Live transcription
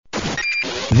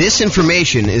This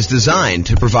information is designed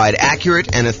to provide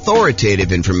accurate and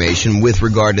authoritative information with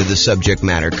regard to the subject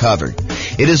matter covered.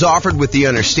 It is offered with the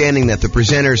understanding that the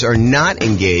presenters are not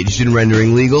engaged in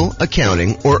rendering legal,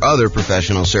 accounting, or other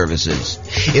professional services.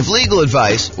 If legal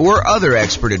advice or other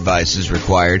expert advice is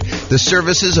required, the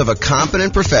services of a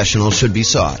competent professional should be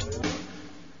sought.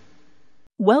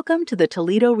 Welcome to the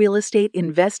Toledo Real Estate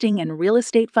Investing and Real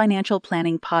Estate Financial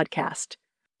Planning Podcast.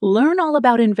 Learn all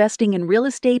about investing in real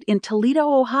estate in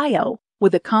Toledo, Ohio,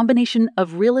 with a combination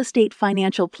of real estate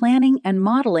financial planning and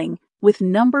modeling with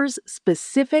numbers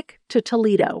specific to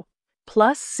Toledo,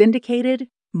 plus syndicated,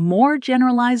 more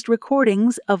generalized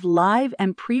recordings of live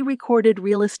and pre-recorded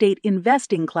real estate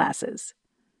investing classes.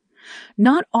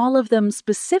 Not all of them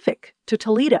specific to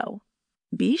Toledo.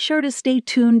 Be sure to stay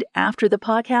tuned after the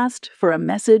podcast for a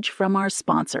message from our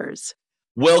sponsors.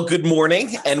 Well, good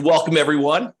morning and welcome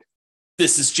everyone.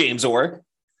 This is James Orr,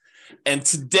 and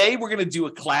today we're going to do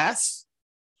a class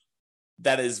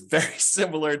that is very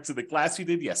similar to the class we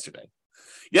did yesterday.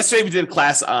 Yesterday, we did a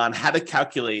class on how to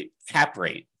calculate cap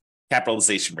rate,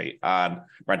 capitalization rate on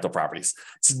rental properties.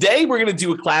 Today, we're going to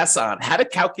do a class on how to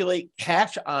calculate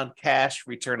cash-on-cash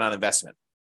return on investment.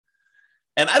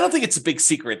 And I don't think it's a big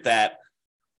secret that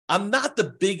I'm not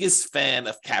the biggest fan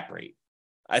of cap rate.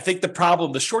 I think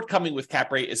the shortcoming with cap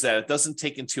rate is that it doesn't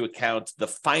take into account the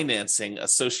financing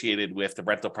associated with the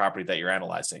rental property that you're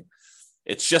analyzing.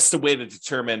 It's just a way to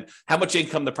determine how much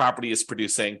income the property is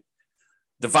producing,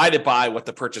 divided by what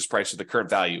the purchase price or the current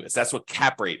value is. That's what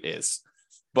cap rate is.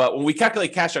 But when we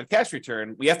calculate cash on cash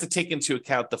return, we have to take into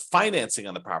account the financing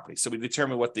on the property. So we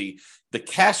determine what the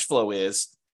cash flow is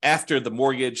after the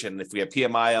mortgage and if we have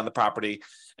PMI on the property.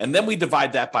 And then we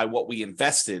divide that by what we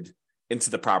invested into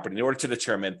the property in order to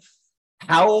determine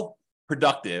how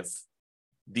productive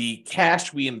the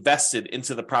cash we invested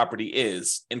into the property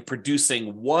is in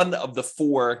producing one of the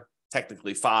four,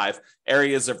 technically five,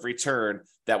 areas of return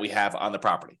that we have on the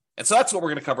property. And so that's what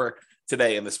we're going to cover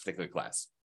today in this particular class,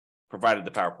 provided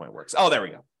the PowerPoint works. Oh, there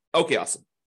we go. Okay, awesome.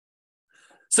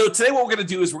 So today what we're going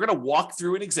to do is we're going to walk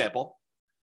through an example,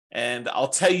 and I'll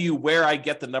tell you where I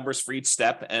get the numbers for each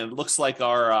step. And it looks like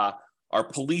our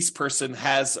police person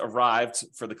has arrived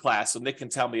for the class, so Nick can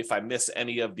tell me if I miss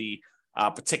any of the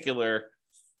particular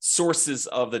sources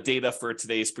of the data for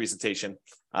today's presentation.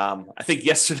 I think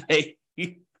yesterday,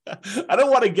 I don't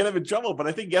want to get him in trouble, but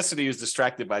I think yesterday he was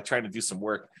distracted by trying to do some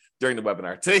work during the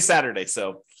webinar. Today's Saturday,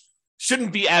 so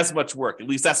shouldn't be as much work. At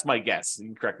least that's my guess. You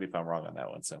can correct me if I'm wrong on that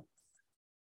one. So,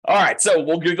 all right, so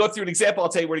we're going to go through an example. I'll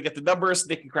tell you where to get the numbers.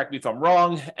 Nick can correct me if I'm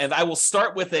wrong. And I will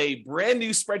start with a brand new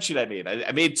spreadsheet I made.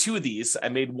 I made two of these. I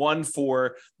made one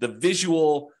for the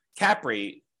visual cap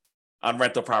rate on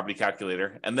rental property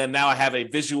calculator. And then now I have a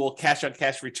visual cash on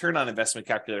cash return on investment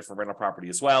calculator for rental property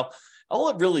as well. All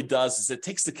it really does is it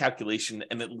takes the calculation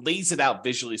and it lays it out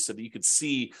visually so that you could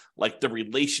see like the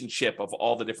relationship of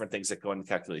all the different things that go in the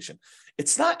calculation.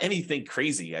 It's not anything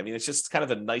crazy. I mean, it's just kind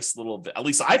of a nice little, at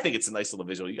least I think it's a nice little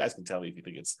visual. You guys can tell me if you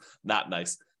think it's not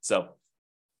nice. So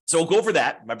we'll go over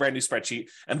that, my brand new spreadsheet.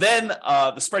 And then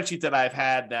the spreadsheet that I've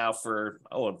had now for,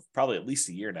 probably at least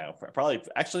a year now.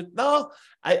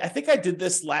 I think I did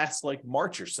this last like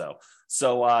March or so.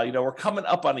 So, we're coming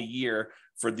up on a year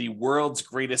for the world's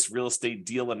greatest real estate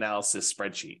deal analysis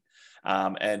spreadsheet.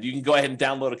 And you can go ahead and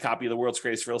download a copy of the world's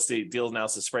greatest real estate deal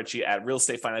analysis spreadsheet at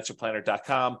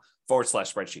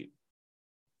realestatefinancialplanner.com/spreadsheet.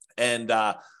 And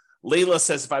Layla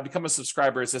says, if I become a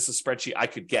subscriber, is this a spreadsheet I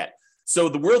could get? So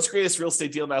the world's greatest real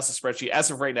estate deal analysis spreadsheet,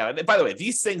 as of right now, and by the way,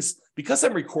 these things, because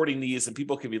I'm recording these and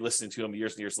people can be listening to them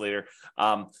years and years later,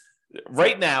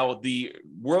 right now, the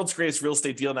world's greatest real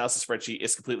estate deal analysis spreadsheet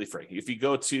is completely free. If you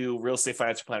go to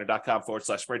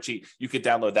realestatefinancialplanner.com/spreadsheet, you could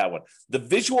download that one. The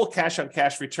visual cash on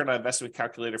cash return on investment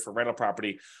calculator for rental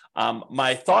property.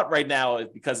 My thought right now,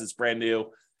 because it's brand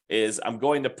new, is I'm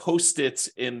going to post it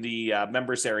in the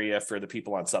members area for the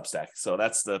people on Substack. So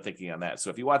that's the thinking on that. So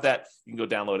if you want that, you can go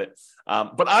download it.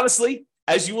 But honestly,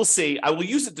 as you will see, I will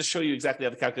use it to show you exactly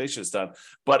how the calculation is done.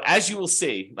 But as you will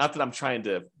see, not that I'm trying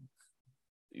to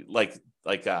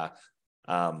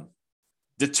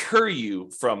deter you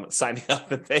from signing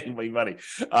up and paying me money.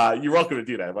 You're welcome to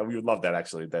do that. We would love that,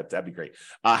 actually. That'd be great.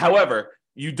 However,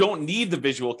 you don't need the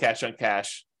visual cash on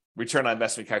cash return on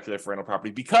investment calculator for rental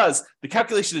property because the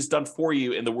calculation is done for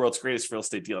you in the world's greatest real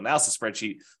estate deal analysis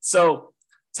spreadsheet. So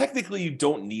technically you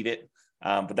don't need it,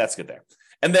 but that's good there.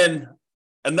 And then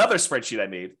another spreadsheet I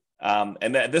made,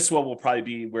 and this one will probably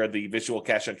be where the visual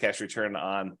cash on cash return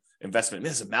on investment.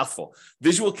 This is a mouthful.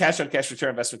 Visual cash-on-cash return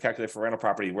investment calculator for rental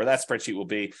property, where that spreadsheet will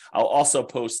be. I'll also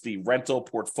post the rental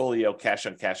portfolio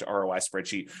cash-on-cash ROI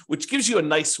spreadsheet, which gives you a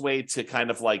nice way to kind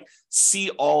of like see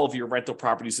all of your rental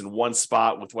properties in one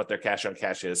spot with what their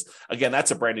cash-on-cash is. Again,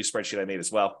 that's a brand new spreadsheet I made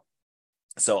as well.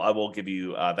 So I will give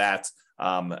you that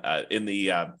in the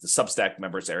Substack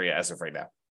members area as of right now.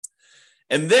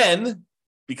 And then,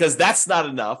 because that's not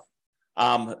enough,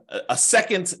 a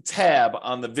second tab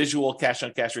on the visual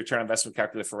cash-on-cash return on investment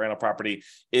calculator for rental property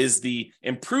is the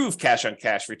improved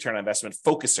cash-on-cash return on investment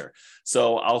focuser.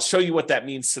 So I'll show you what that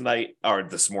means tonight, or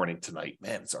this morning tonight.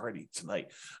 Man, it's already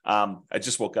tonight. I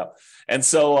just woke up. And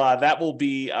so that will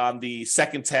be on the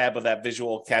second tab of that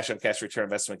visual cash-on-cash return on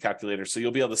investment calculator. So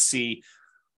you'll be able to see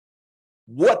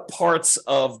what parts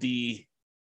of the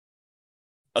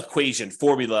equation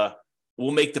formula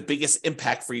will make the biggest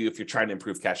impact for you if you're trying to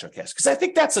improve cash on cash. Because I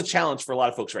think that's a challenge for a lot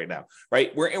of folks right now,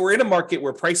 right? We're in a market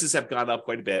where prices have gone up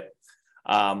quite a bit.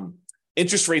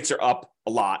 Interest rates are up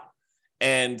a lot.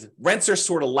 And rents are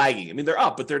sort of lagging. I mean, they're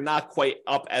up, but they're not quite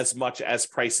up as much as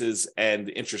prices and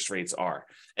interest rates are.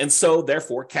 And so,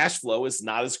 therefore, cash flow is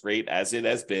not as great as it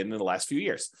has been in the last few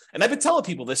years. And I've been telling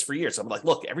people this for years. I'm like,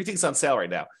 look, everything's on sale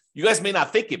right now. You guys may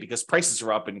not think it because prices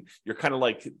are up and you're kind of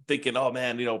like thinking, oh,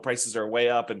 man, prices are way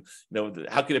up and,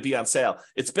 how could it be on sale?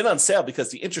 It's been on sale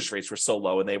because the interest rates were so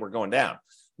low and they were going down.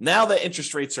 Now that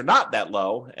interest rates are not that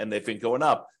low and they've been going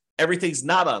up, everything's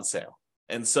not on sale.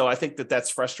 And so I think that that's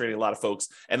frustrating a lot of folks.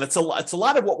 And it's a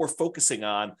lot of what we're focusing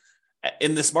on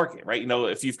in this market, right?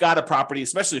 If you've got a property,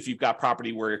 especially if you've got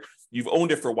property where you've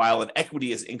owned it for a while and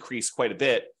equity has increased quite a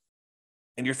bit,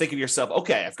 and you're thinking to yourself,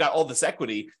 okay, I've got all this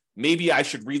equity, maybe I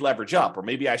should re-leverage up, or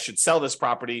maybe I should sell this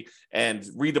property and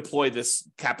redeploy this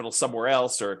capital somewhere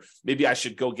else, or maybe I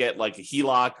should go get like a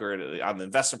HELOC or on the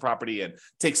investment property and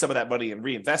take some of that money and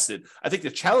reinvest it. I think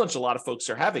the challenge a lot of folks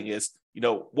are having is,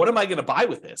 what am I going to buy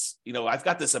with this? I've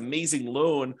got this amazing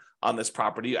loan on this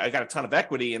property. I got a ton of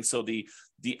equity. And so the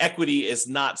equity is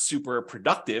not super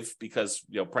productive because,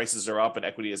 prices are up and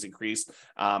equity has increased.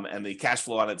 And the cash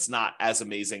flow on it's not as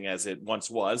amazing as it once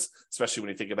was, especially when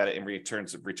you think about it in return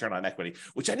on equity,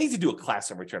 which I need to do a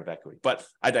class on return of equity, but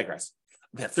I digress.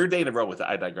 Third day in a row with the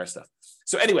I digress stuff.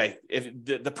 So anyway, if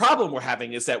the problem we're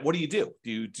having is that what do? Do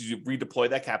you redeploy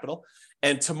that capital?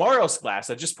 And tomorrow's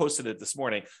class, I just posted it this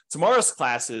morning. Tomorrow's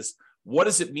class is what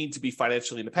does it mean to be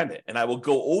financially independent? And I will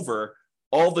go over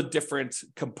all the different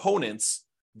components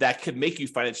that could make you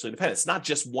financially independent. It's not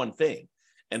just one thing.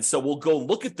 And so we'll go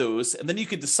look at those and then you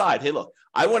can decide, hey, look,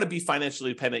 I want to be financially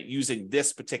independent using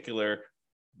this particular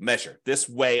measure, this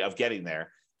way of getting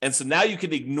there. And so now you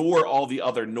can ignore all the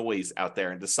other noise out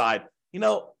there and decide,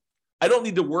 I don't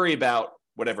need to worry about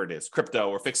whatever it is, crypto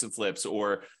or fix and flips,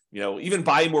 or, even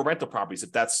buying more rental properties.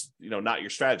 If that's, not your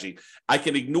strategy, I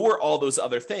can ignore all those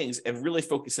other things and really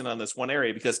focus in on this one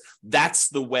area because that's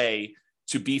the way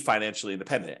to be financially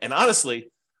independent. And honestly,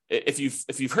 if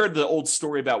you've heard the old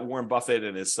story about Warren Buffett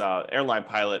and his airline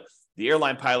pilot, the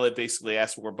airline pilot basically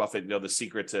asked Warren Buffett, the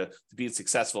secret to being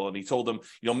successful. And he told him,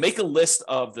 make a list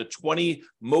of the 20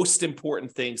 most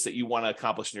important things that you want to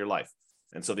accomplish in your life.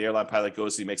 And so the airline pilot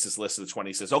goes, he makes this list of the 20,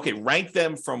 he says, okay, rank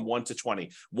them from 1 to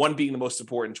 20, 1 being the most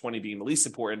important, 20 being the least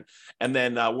important. And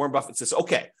then Warren Buffett says,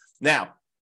 okay, now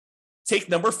take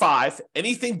number 5,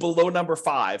 anything below number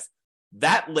 5,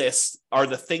 that list are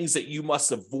the things that you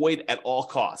must avoid at all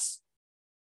costs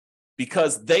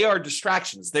because they are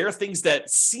distractions. They are things that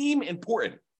seem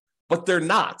important, but they're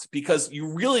not, because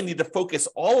you really need to focus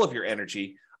all of your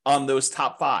energy on those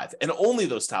top 5 and only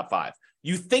those top 5.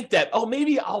 You think that, oh,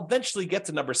 maybe I'll eventually get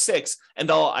to number 6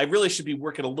 and I really should be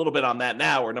working a little bit on that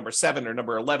now, or number 7 or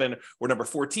number 11 or number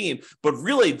 14. But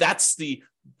really, that's the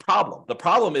problem. The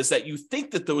problem is that you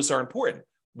think that those are important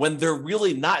when they're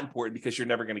really not important because you're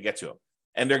never going to get to them.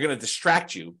 And they're going to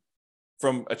distract you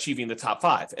from achieving the top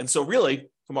 5. And so really,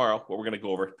 tomorrow, what we're going to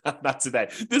go over, not today,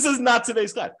 this is not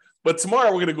today's class, but tomorrow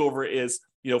we're going to go over is,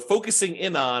 focusing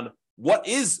in on what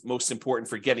is most important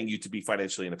for getting you to be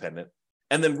financially independent.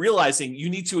 And then realizing you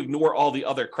need to ignore all the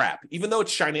other crap, even though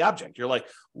it's shiny object. You're like,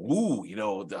 ooh,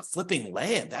 the flipping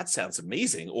land, that sounds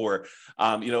amazing. Or,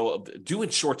 doing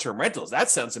short-term rentals, that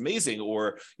sounds amazing.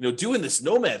 Or, doing this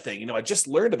nomad thing, I just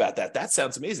learned about that. That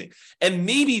sounds amazing. And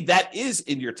maybe that is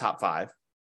in your top 5.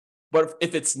 But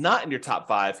if it's not in your top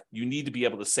 5, you need to be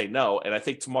able to say no. And I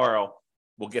think tomorrow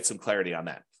we'll get some clarity on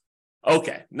that.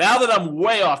 Okay, now that I'm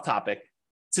way off topic,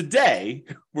 today,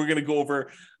 we're going to go over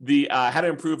the how to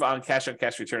improve on cash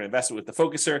return investment with the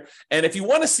focuser. And if you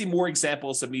want to see more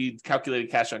examples of me calculating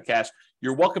cash on cash,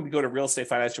 you're welcome to go to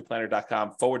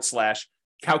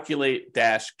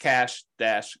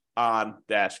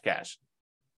realestatefinancialplanner.com/calculate-cash-on-cash.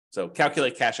 So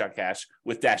calculate cash on cash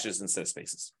with dashes instead of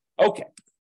spaces. Okay.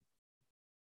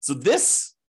 So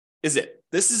this is it.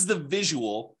 This is the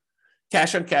visual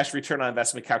cash on cash return on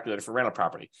investment calculator for rental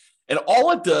property. And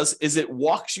all it does is it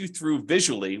walks you through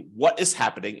visually what is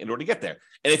happening in order to get there.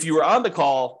 And if you were on the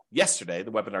call yesterday,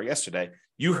 the webinar yesterday,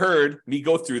 you heard me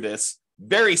go through this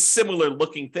very similar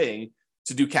looking thing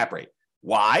to do cap rate.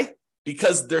 Why?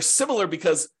 Because they're similar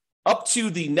because up to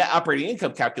the net operating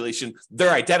income calculation,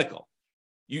 they're identical.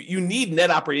 You need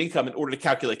net operating income in order to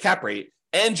calculate cap rate,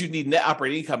 and you need net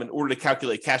operating income in order to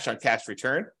calculate cash on cash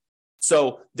return.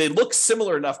 So they look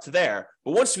similar enough to there,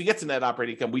 but once we get to net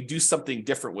operating income, we do something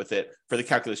different with it for the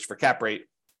calculation for cap rate.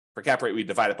 For cap rate, we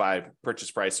divide it by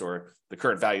purchase price or the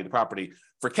current value of the property.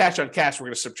 For cash on cash, we're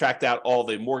going to subtract out all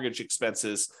the mortgage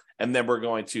expenses, and then we're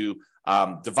going to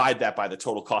divide that by the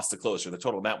total cost to close, or the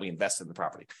total amount we invest in the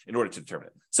property in order to determine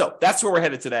it. So that's where we're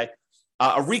headed today.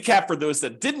 A recap for those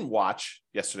that didn't watch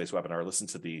yesterday's webinar or listen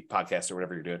to the podcast or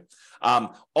whatever you're doing.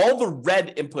 All the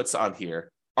red inputs on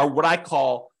here are what I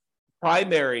call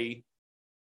primary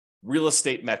real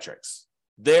estate metrics.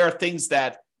 They are things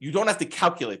that you don't have to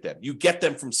calculate them. You get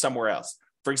them from somewhere else.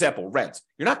 For example, rent.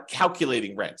 You're not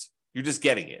calculating rent. You're just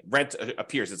getting it. Rent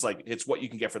appears. It's what you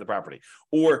can get for the property.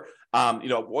 Or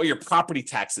what your property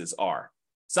taxes are.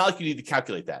 It's not like you need to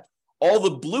calculate that. All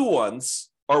the blue ones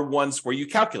are ones where you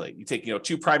calculate. You take,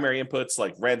 two primary inputs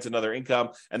like rent and other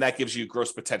income, and that gives you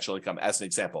gross potential income as an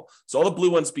example. So all the blue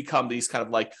ones become these kind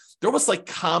of like, they're almost like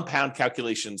compound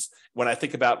calculations when I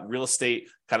think about real estate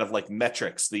kind of like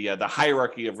metrics, the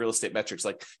hierarchy of real estate metrics,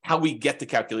 like how we get the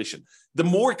calculation. The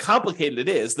more complicated it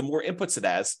is, the more inputs it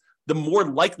has, the more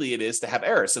likely it is to have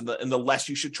errors, and the less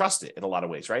you should trust it in a lot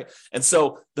of ways, right? And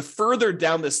so the further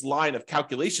down this line of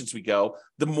calculations we go,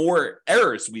 the more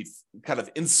errors we've kind of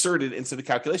inserted into the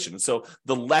calculation. And so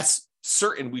the less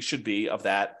certain we should be of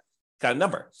that kind of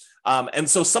number. And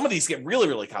so some of these get really,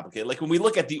 really complicated. Like when we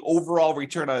look at the overall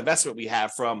return on investment we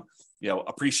have from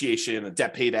appreciation and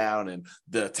debt pay down and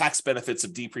the tax benefits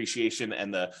of depreciation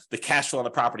and the cash flow on the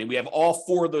property. We have all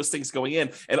four of those things going in,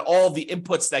 and all the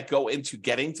inputs that go into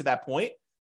getting to that point.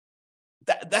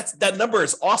 That number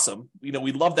is awesome. We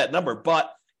love that number,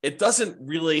 but it doesn't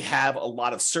really have a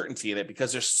lot of certainty in it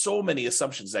because there's so many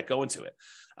assumptions that go into it.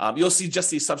 You'll see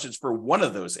just the assumptions for one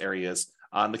of those areas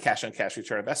on the cash on cash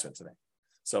return investment today.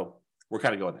 So we're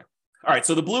kind of going there. All right.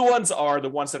 So the blue ones are the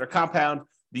ones that are compound.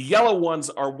 The yellow ones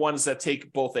are ones that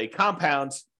take both a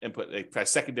compound input, a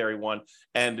secondary one,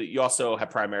 and you also have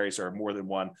primaries or more than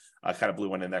one kind of blue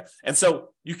one in there. And so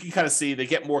you can kind of see they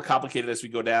get more complicated as we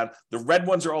go down. The red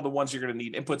ones are all the ones you're going to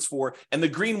need inputs for, and the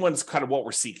green one's kind of what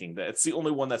we're seeking. It's the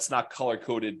only one that's not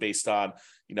color-coded based on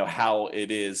how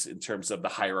it is in terms of the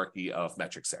hierarchy of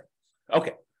metrics there.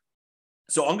 Okay,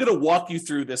 so I'm going to walk you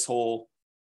through this whole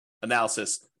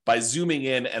analysis by zooming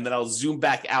in, and then I'll zoom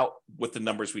back out with the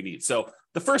numbers we need. So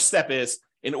the first step is,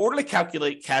 in order to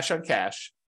calculate cash on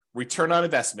cash, return on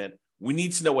investment, we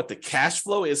need to know what the cash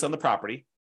flow is on the property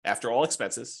after all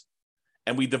expenses,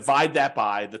 and we divide that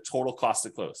by the total cost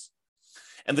to close.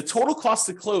 And the total cost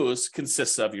to close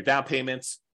consists of your down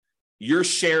payments, your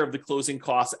share of the closing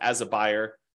costs as a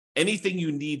buyer, anything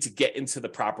you need to get into the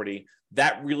property,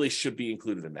 that really should be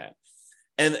included in that.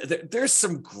 And there's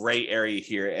some gray area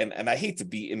here, and I hate to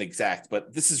be inexact,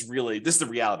 but this is the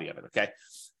reality of it, okay?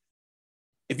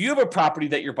 If you have a property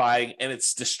that you're buying and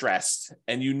it's distressed,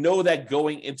 and you know that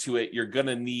going into it, you're going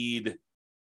to need,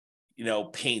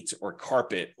 paint or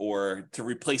carpet or to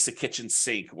replace a kitchen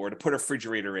sink or to put a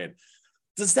refrigerator in,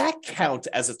 does that count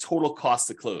as a total cost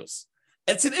to close?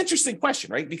 And it's an interesting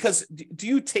question, right? Because do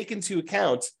you take into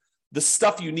account the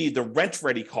stuff you need, the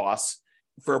rent-ready costs,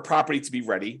 for a property to be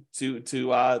ready to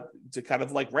kind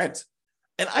of like rent?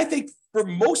 And I think for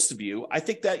most of you, I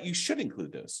think that you should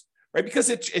include those, right? Because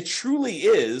it truly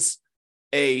is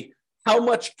how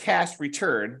much cash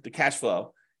return, the cash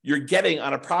flow you're getting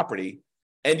on a property,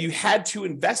 and you had to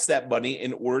invest that money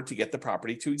in order to get the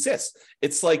property to exist.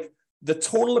 It's like the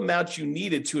total amount you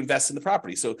needed to invest in the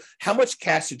property. So how much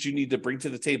cash did you need to bring to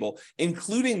the table,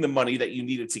 including the money that you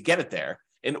needed to get it there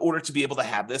in order to be able to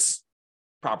have this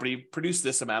property produce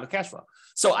this amount of cash flow?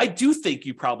 So I do think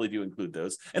you probably do include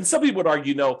those. And some people would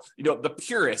argue, the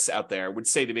purists out there would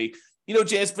say to me,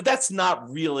 James, but that's not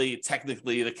really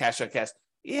technically the cash on cash.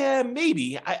 Yeah,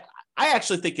 maybe. I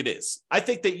actually think it is. I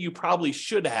think that you probably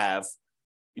should have,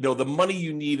 the money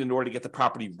you need in order to get the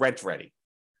property rent ready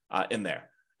in there.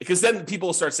 Because then people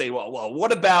will start saying, well,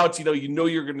 what about, you're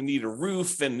going to need a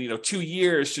roof and, 2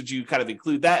 years, should you kind of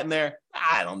include that in there?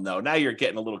 I don't know. Now you're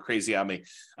getting a little crazy on me.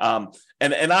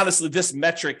 And honestly, this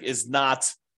metric is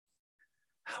not,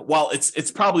 while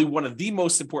it's probably one of the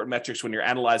most important metrics when you're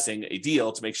analyzing a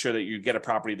deal to make sure that you get a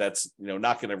property that's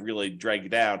not going to really drag you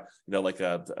down, like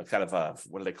a kind of a,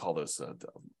 what do they call those?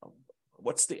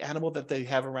 What's the animal that they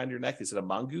have around your neck? Is it a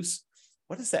mongoose?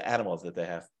 What is the animal that they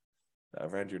have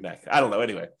around your neck? I don't know.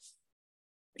 Anyway,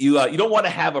 you don't want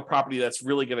to have a property that's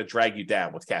really going to drag you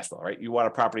down with cash flow, right? You want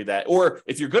a property that, or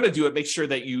if you're going to do it, make sure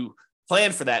that you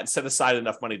plan for that and set aside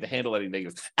enough money to handle any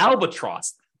negatives.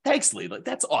 Albatross. Thanks, Lee. Like,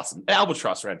 that's awesome.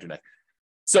 Albatross around your neck.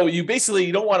 So you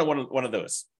don't want one of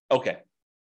those. Okay.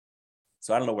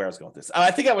 So I don't know where I was going with this.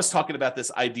 I think I was talking about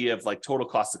this idea of like total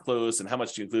cost to close and how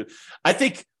much do you include. I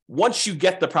think once you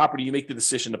get the property, you make the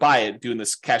decision to buy it, doing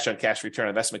this cash on cash return on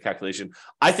investment calculation.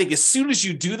 I think as soon as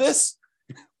you do this,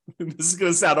 this is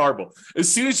going to sound horrible.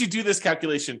 As soon as you do this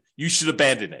calculation, you should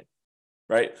abandon it,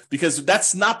 right? Because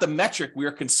that's not the metric we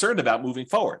are concerned about moving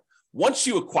forward. Once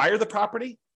you acquire the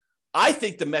property, I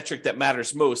think the metric that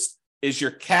matters most is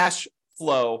your cash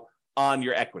flow on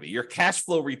your equity, your cash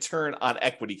flow return on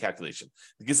equity calculation,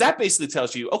 because that basically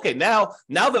tells you, okay, now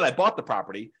that I bought the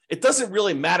property, it doesn't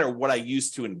really matter what I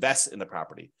use to invest in the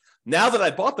property. Now that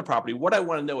I bought the property, what I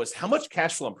want to know is how much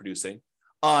cash flow I'm producing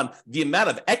on the amount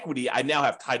of equity I now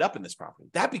have tied up in this property.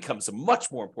 That becomes a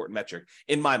much more important metric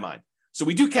in my mind. So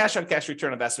we do cash on cash return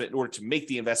on investment in order to make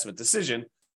the investment decision.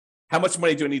 How much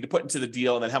money do I need to put into the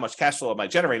deal? And then how much cash flow am I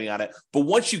generating on it? But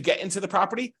once you get into the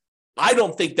property, I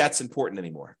don't think that's important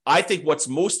anymore. I think what's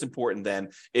most important then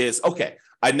is, okay,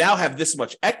 I now have this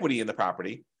much equity in the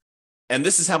property, and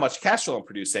this is how much cash flow I'm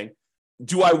producing.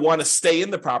 Do I want to stay in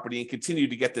the property and continue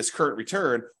to get this current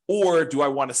return? Or do I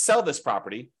want to sell this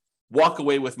property, walk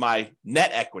away with my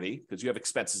net equity, because you have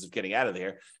expenses of getting out of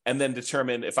there, and then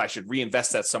determine if I should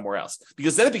reinvest that somewhere else?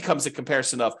 Because then it becomes a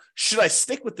comparison of, should I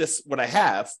stick with this, what I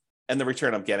have, and the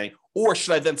return I'm getting, or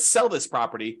should I then sell this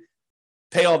property,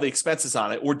 pay all the expenses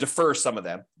on it, or defer some of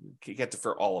them? You can't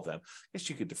defer all of them. I guess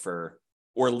you could defer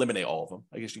or eliminate all of them.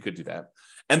 I guess you could do that.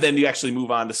 And then you actually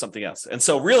move on to something else. And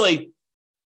so really,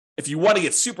 if you want to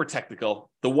get super technical,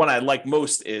 the one I like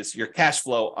most is your cash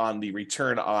flow on the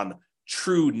return on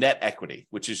true net equity,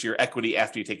 which is your equity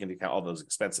after you take into account all those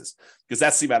expenses, because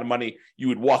that's the amount of money you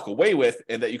would walk away with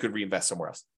and that you could reinvest somewhere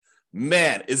else.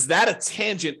 Man, is that a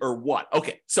tangent or what?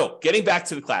 Okay, so getting back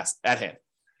to the class at hand.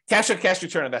 Cash on cash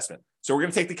return on investment. So we're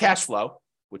going to take the cash flow,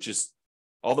 which is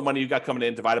all the money you got coming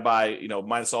in, divided by,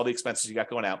 minus all the expenses you got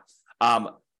going out,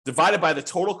 divided by the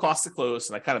total cost to close.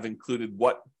 And I kind of included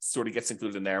what sort of gets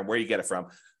included in there and where you get it from.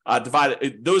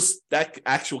 That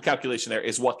actual calculation there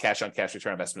is what cash on cash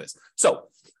return on investment is. So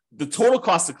the total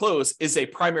cost to close is a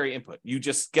primary input. You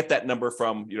just get that number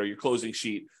from, your closing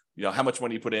sheet, how much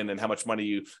money you put in and how much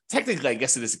money technically, I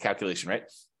guess it is a calculation, right?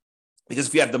 Because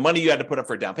if you have the money you had to put up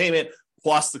for a down payment,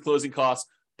 plus the closing costs,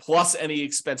 plus any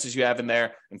expenses you have in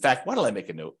there. In fact, why don't I make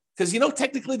a note? Because,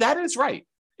 technically that is right.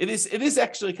 It is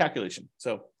actually a calculation.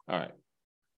 So, all right.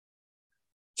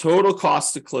 Total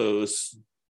cost to close.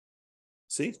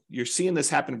 See, you're seeing this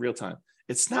happen in real time.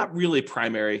 It's not really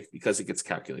primary because it gets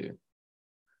calculated.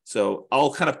 So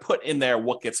I'll kind of put in there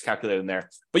what gets calculated in there,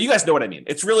 but you guys know what I mean.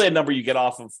 It's really a number you get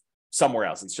off of somewhere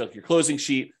else. It's just your closing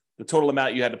sheet, the total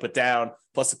amount you had to put down,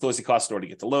 plus the closing costs in order to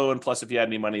get the loan, plus if you had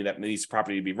any money that needs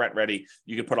property to be rent ready,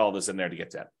 you can put all this in there to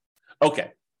get that.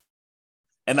 Okay.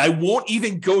 And I won't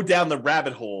even go down the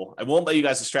rabbit hole. I won't let you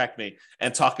guys distract me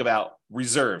and talk about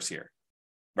reserves here,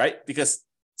 right? Because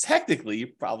technically, you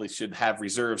probably should have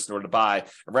reserves in order to buy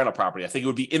a rental property. I think it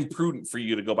would be imprudent for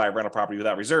you to go buy a rental property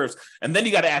without reserves. And then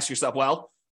you got to ask yourself,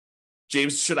 well,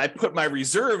 James, should I put my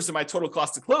reserves in my total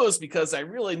cost to close? Because I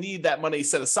really need that money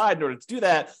set aside in order to do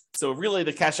that. So really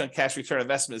the cash on cash return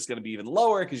investment is going to be even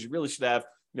lower because you really should have,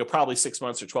 probably 6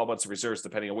 months or 12 months of reserves,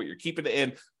 depending on what you're keeping it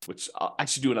in, which I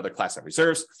should do another class on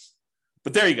reserves.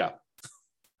 But there you go.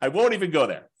 I won't even go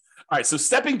there. All right, so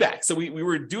stepping back. So we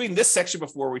were doing this section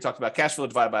before where we talked about cash flow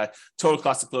divided by total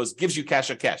cost to close gives you cash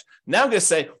on cash. Now I'm going to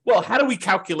say, well, how do we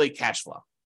calculate cash flow,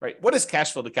 right? What does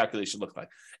cash flow, the calculation look like?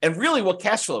 And really what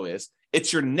cash flow is,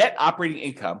 it's your net operating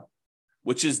income,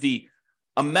 which is the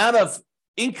amount of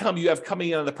income you have coming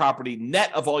in on the property,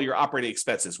 net of all your operating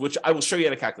expenses, which I will show you how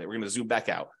to calculate. We're going to zoom back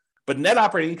out. But net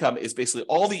operating income is basically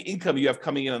all the income you have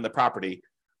coming in on the property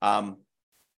after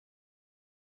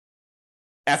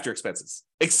expenses,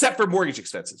 except for mortgage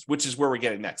expenses, which is where we're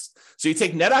getting next. So you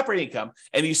take net operating income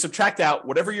and you subtract out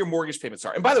whatever your mortgage payments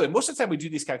are. And by the way, most of the time we do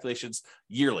these calculations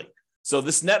yearly. So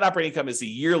this net operating income is the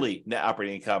yearly net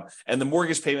operating income, and the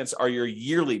mortgage payments are your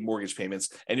yearly mortgage payments,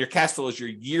 and your cash flow is your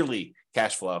yearly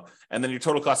cash flow. And then your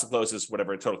total cost of close is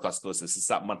whatever total cost of close is. It's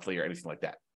not monthly or anything like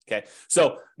that. Okay.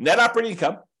 So net operating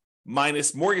income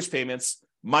minus mortgage payments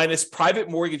minus private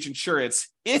mortgage insurance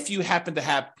if you happen to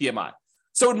have PMI.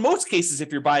 So in most cases,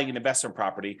 if you're buying an investment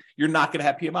property, you're not going to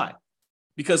have PMI,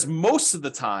 because most of the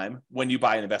time when you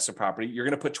buy an investment property, you're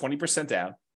going to put 20%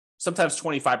 down, sometimes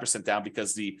 25% down,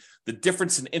 because the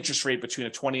difference in interest rate between a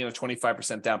 20 and a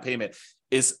 25% down payment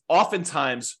is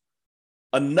oftentimes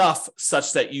enough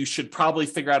such that you should probably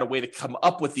figure out a way to come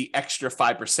up with the extra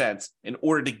 5% in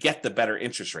order to get the better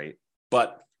interest rate.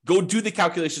 But go do the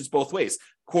calculations both ways.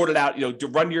 Quote it out, to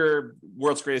run your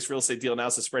world's greatest real estate deal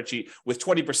analysis spreadsheet with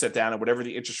 20% down and whatever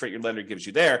the interest rate your lender gives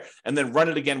you there, and then run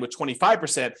it again with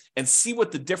 25% and see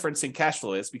what the difference in cash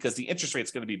flow is, because the interest rate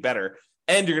is going to be better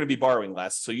and you're going to be borrowing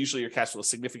less. So usually your cash flow is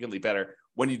significantly better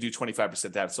when you do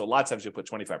 25% down. So a lot of times you'll put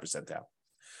 25% down.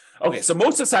 Okay, so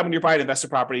most of the time when you're buying an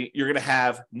investment property, you're going to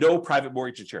have no private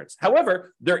mortgage insurance.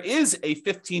 However, there is a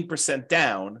 15%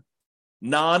 down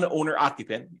non-owner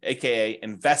occupant, aka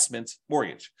investment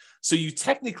mortgage. So you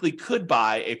technically could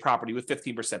buy a property with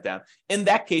 15% down. In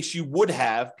that case, you would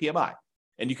have PMI.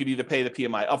 And you could either pay the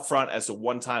PMI upfront as a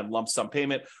one-time lump sum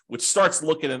payment, which starts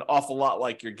looking an awful lot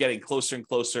like you're getting closer and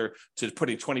closer to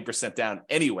putting 20% down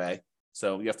anyway.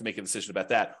 So you have to make a decision about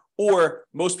that. Or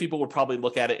most people would probably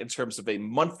look at it in terms of a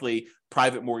monthly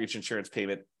private mortgage insurance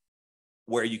payment,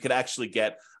 where you could actually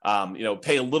get,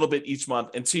 pay a little bit each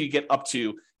month until you get up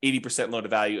to 80% loan to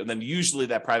value. And then usually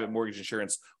that private mortgage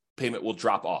insurance payment will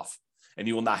drop off and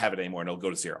you will not have it anymore and it'll go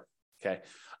to zero. Okay.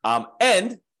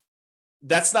 And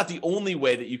that's not the only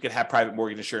way that you can have private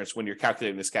mortgage insurance when you're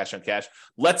calculating this cash on cash.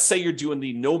 Let's say you're doing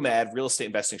the nomad real estate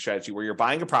investing strategy where you're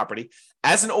buying a property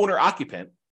as an owner occupant.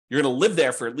 You're going to live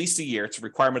there for at least a year. It's a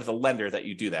requirement of the lender that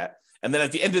you do that. And then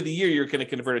at the end of the year, you're going to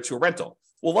convert it to a rental.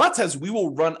 Well, a lot of times we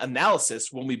will run analysis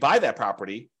when we buy that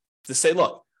property to say,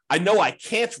 look, I know I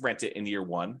can't rent it in year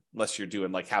one, unless you're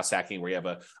doing like house hacking where you have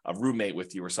a roommate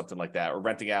with you or something like that, or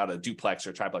renting out a duplex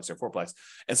or triplex or fourplex.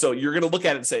 And so you're going to look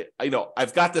at it and say,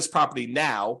 I've got this property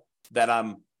now that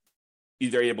I'm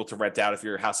either able to rent out if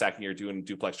you're house hacking or doing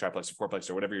duplex, triplex, or fourplex,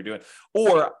 or whatever you're doing.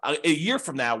 Or a year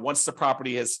from now, once the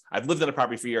property I've lived in a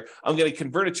property for a year, I'm going to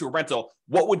convert it to a rental.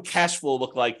 What would cash flow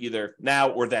look like either now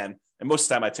or then? And most of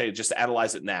the time I tell you just to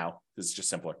analyze it now, because it's just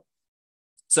simpler.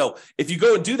 So if you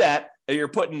go and do that, and you're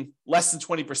putting less than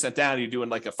 20% down, you're doing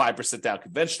like a 5% down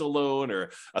conventional loan,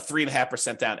 or a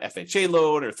 3.5% down FHA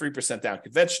loan, or 3% down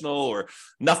conventional, or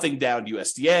nothing down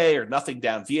USDA, or nothing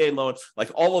down VA loan,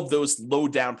 like all of those low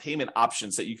down payment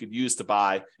options that you could use to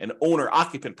buy an owner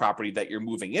occupant property that you're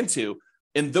moving into.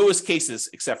 In those cases,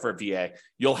 except for VA,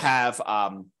 you'll have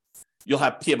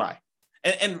PMI.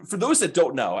 And for those that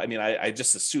don't know, I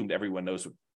just assumed everyone knows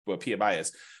what PMI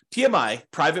is. PMI,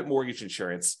 private mortgage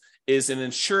insurance, is an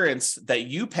insurance that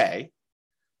you pay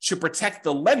to protect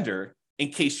the lender in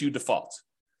case you default.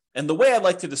 And the way I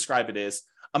like to describe it is,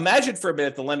 imagine for a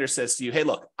minute the lender says to you, hey,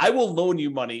 look, I will loan you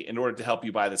money in order to help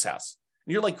you buy this house.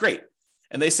 And you're like, great.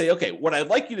 And they say, okay, what I'd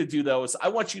like you to do, though, is I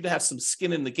want you to have some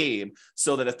skin in the game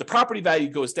so that if the property value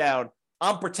goes down,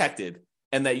 I'm protected,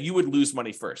 and that you would lose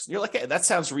money first. And you're like, hey, that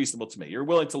sounds reasonable to me. You're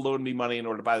willing to loan me money in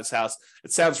order to buy this house.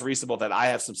 It sounds reasonable that I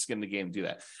have some skin in the game to do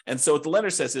that. And so what the lender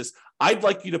says is, I'd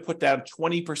like you to put down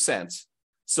 20%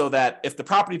 so that if the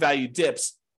property value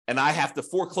dips and I have to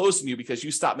foreclose on you because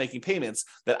you stop making payments,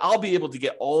 that I'll be able to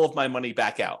get all of my money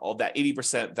back out, all that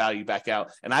 80% value back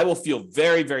out. And I will feel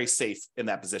very, very safe in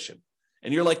that position.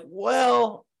 And you're like,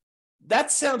 well, that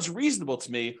sounds reasonable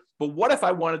to me, but what if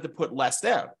I wanted to put less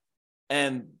down?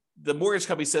 And the mortgage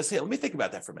company says, hey, let me think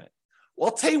about that for a minute. Well,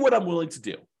 I'll tell you what I'm willing to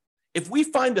do. If we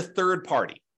find a third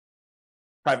party,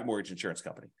 private mortgage insurance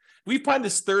company, we find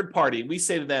this third party and we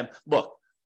say to them, look,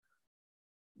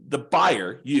 the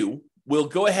buyer, you, will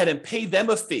go ahead and pay them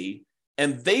a fee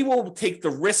and they will take the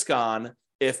risk on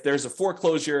if there's a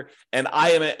foreclosure and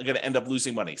I am going to end up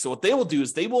losing money. So what they will do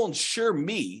is they will insure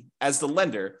me as the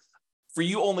lender for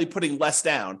you only putting less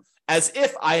down, as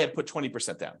if I had put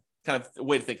 20% down. Kind of a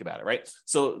way to think about it, right?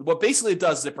 So what basically it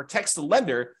does is it protects the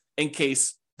lender in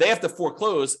case they have to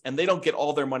foreclose and they don't get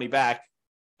all their money back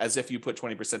as if you put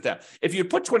 20% down. If you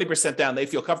put 20% down, they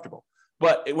feel comfortable.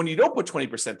 But when you don't put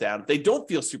 20% down, they don't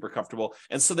feel super comfortable.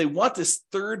 And so they want this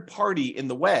third party in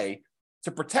the way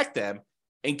to protect them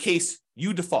in case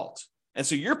you default. And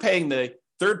so you're paying the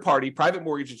third party private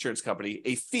mortgage insurance company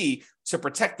a fee to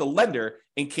protect the lender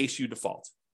in case you default.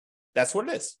 That's what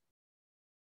it is.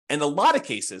 In a lot of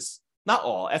cases, not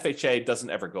all, FHA doesn't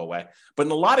ever go away, but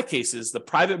in a lot of cases, the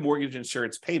private mortgage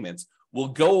insurance payments will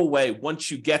go away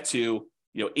once you get to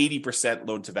 80%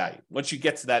 loan to value. Once you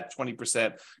get to that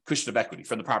 20% cushion of equity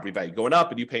from the property value going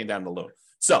up and you paying down the loan.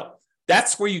 So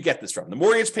That's where you get this from. The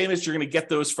mortgage payments, you're going to get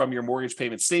those from your mortgage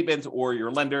payment statement or your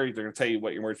lender. They're going to tell you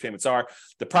what your mortgage payments are.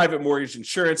 The private mortgage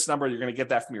insurance number, you're going to get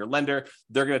that from your lender.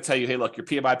 They're going to tell you, hey, look, your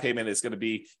PMI payment is going to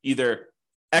be either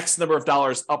X number of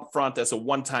dollars upfront as a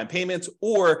one-time payment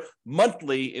or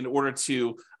monthly in order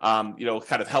to,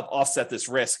 kind of help offset this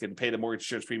risk and pay the mortgage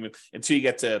insurance premium until you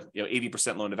get to,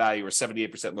 80% loan to value or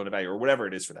 78% loan to value or whatever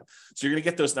it is for them. So you're going to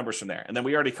get those numbers from there. And then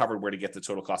we already covered where to get the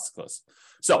total cost to close.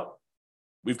 So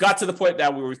we've got to the point now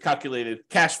where we've calculated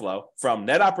cash flow from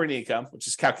net operating income, which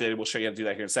is calculated. We'll show you how to do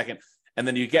that here in a second. And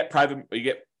then you get private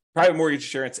mortgage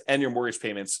insurance and your mortgage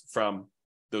payments from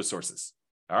those sources.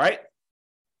 All right.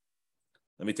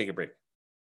 Let me take a break.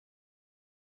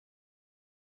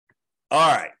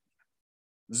 All right.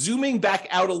 Zooming back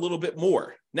out a little bit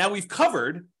more. Now we've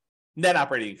covered net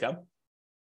operating income.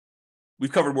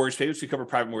 We've covered mortgage payments. We've covered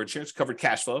private mortgage insurance, covered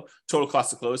cash flow, total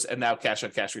cost to close, and now cash on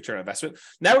cash return on investment.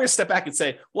 Now we're going to step back and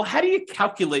say, well, how do you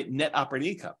calculate net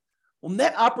operating income? Well,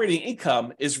 net operating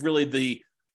income is really the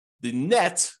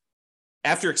net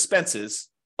after expenses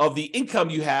of the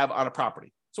income you have on a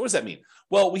property. So what does that mean?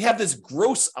 Well, we have this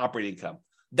gross operating income.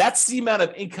 That's the amount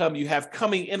of income you have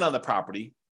coming in on the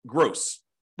property, gross,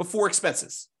 before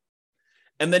expenses.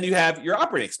 And then you have your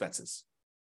operating expenses.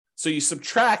 So you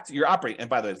subtract your operating, and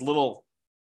by the way, little,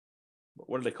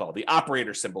 what do they call it? The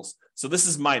operator symbols. So this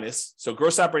is minus. So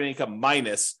gross operating income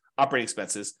minus operating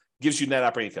expenses gives you net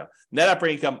operating income. Net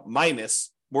operating income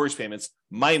minus mortgage payments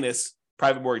minus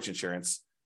private mortgage insurance,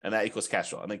 and that equals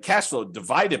cash flow. And then cash flow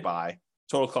divided by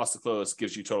total cost to close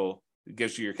gives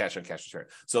you your cash on cash return.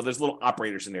 So there's little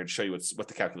operators in there to show you what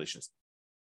the calculation is.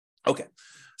 Okay.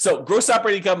 So gross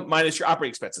operating income minus your operating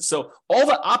expenses. So all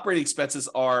the operating expenses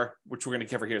are, which we're going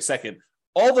to cover here in a second,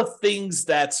 all the things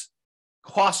that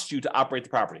cost you to operate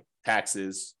the property: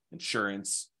 taxes,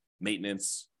 insurance,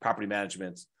 maintenance, property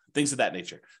management, things of that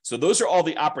nature. So those are all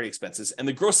the operating expenses. And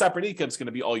the gross operating income is going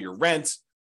to be all your rent,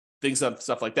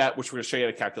 stuff like that, which we're going to show you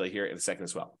how to calculate here in a second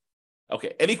as well.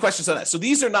 Okay, any questions on that? So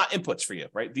these are not inputs for you,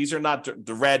 right? These are not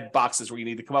the red boxes where you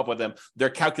need to come up with them. They're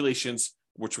calculations,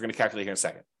 which we're going to calculate here in a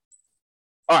second.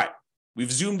 All right,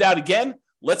 we've zoomed out again.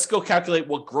 Let's go calculate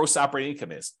what gross operating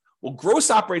income is. Well,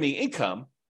 gross operating income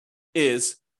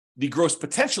is the gross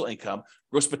potential income.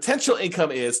 Gross potential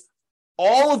income is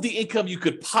all of the income you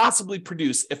could possibly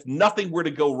produce if nothing were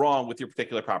to go wrong with your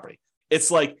particular property. It's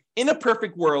like, in a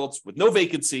perfect world with no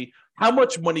vacancy, how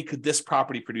much money could this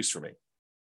property produce for me?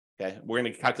 Okay, we're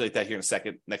going to calculate that here in a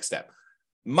second. Next step.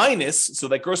 Minus, so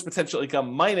that gross potential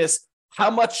income minus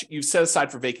how much you've set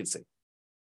aside for vacancy.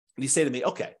 And you say to me,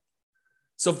 okay,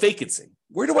 so vacancy,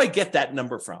 where do I get that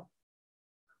number from?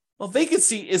 Well,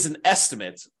 vacancy is an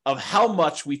estimate of how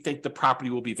much we think the property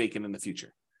will be vacant in the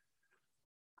future.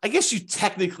 I guess you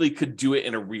technically could do it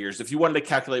in arrears. If you wanted to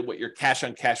calculate what your cash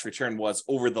on cash return was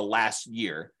over the last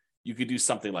year, you could do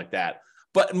something like that.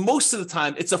 But most of the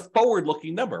time, it's a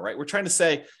forward-looking number, right? We're trying to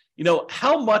say,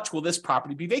 how much will this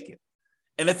property be vacant?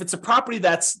 And if it's a property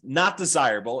that's not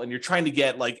desirable and you're trying to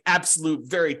get like absolute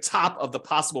very top of the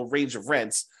possible range of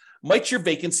rents, might your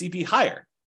vacancy be higher?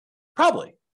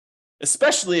 Probably,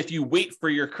 especially if you wait for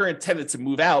your current tenant to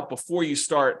move out before you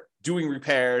start doing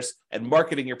repairs and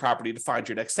marketing your property to find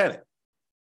your next tenant.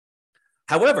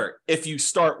 However, if you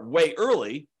start way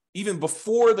early, even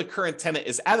before the current tenant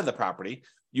is out of the property,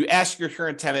 you ask your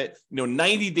current tenant,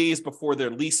 90 days before their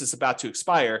lease is about to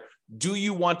expire, do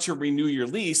you want to renew your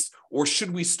lease, or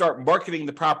should we start marketing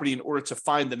the property in order to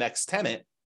find the next tenant?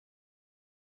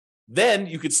 Then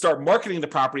you could start marketing the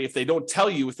property if they don't tell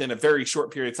you within a very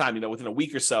short period of time, within a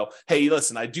week or so, hey,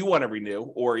 listen, I do want to renew,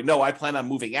 or no, I plan on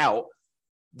moving out.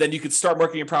 Then you could start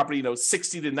marketing your property,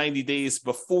 60 to 90 days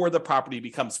before the property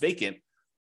becomes vacant.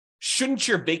 Shouldn't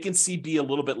your vacancy be a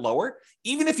little bit lower?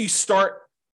 Even if you start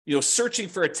searching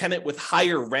for a tenant with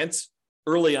higher rent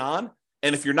early on,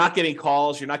 and if you're not getting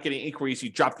calls, you're not getting inquiries, you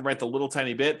drop the rent a little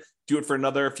tiny bit, do it for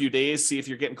another few days, see if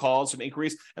you're getting calls and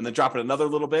inquiries, and then drop it another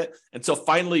little bit until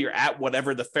finally you're at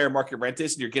whatever the fair market rent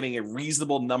is, and you're getting a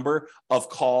reasonable number of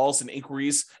calls and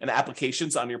inquiries and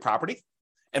applications on your property.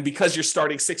 And because you're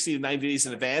starting 60 to 90 days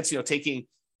in advance, taking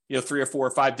 3 or 4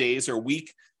 or 5 days or a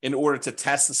week in order to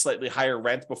test a slightly higher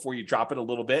rent before you drop it a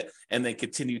little bit and then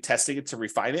continue testing it to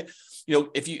refine it.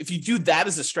 If you do that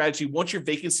as a strategy, won't your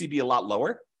vacancy be a lot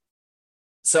lower?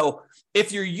 So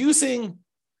if you're using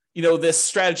this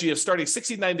strategy of starting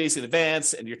 69 days in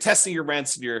advance, and you're testing your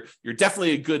rents, and you're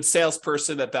definitely a good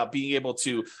salesperson about being able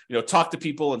to, talk to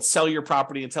people and sell your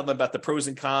property and tell them about the pros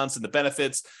and cons and the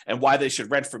benefits and why they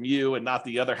should rent from you and not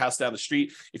the other house down the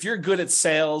street. If you're good at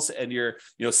sales and you're,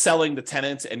 selling the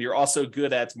tenant, and you're also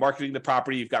good at marketing the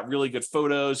property, you've got really good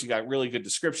photos, you got really good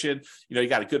description, you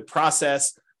got a good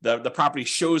process. The property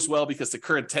shows well because the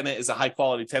current tenant is a high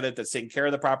quality tenant that's taking care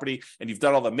of the property, and you've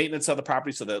done all the maintenance of the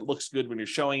property so that it looks good when you're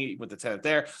showing it with the tenant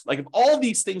there. Like, if all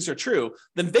these things are true,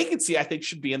 then vacancy, I think,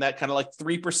 should be in that kind of like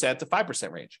 3% to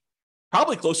 5% range,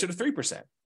 probably closer to 3%.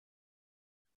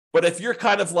 But if you're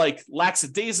kind of like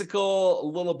lackadaisical, a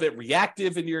little bit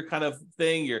reactive in your kind of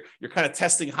thing, you're kind of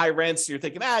testing high rents, you're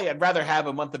thinking, I'd rather have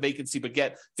a month of vacancy, but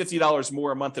get $50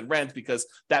 more a month in rent because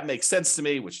that makes sense to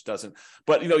me, which it doesn't.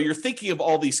 But, you're thinking of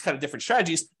all these kind of different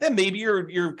strategies, then maybe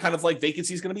you're kind of like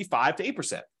vacancy is going to be 5 to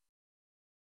 8%.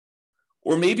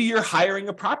 Or maybe you're hiring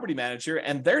a property manager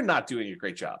and they're not doing a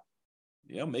great job.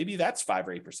 Maybe that's 5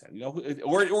 or 8%,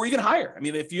 or even higher. I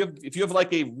mean, if you have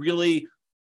like a really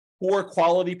poor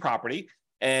quality property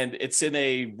and it's in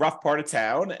a rough part of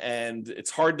town and it's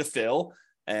hard to fill,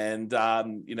 and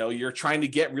you're trying to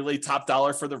get really top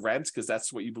dollar for the rent because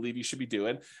that's what you believe you should be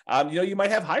doing, you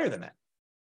might have higher than that.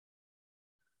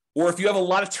 Or if you have a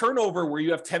lot of turnover where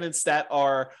you have tenants that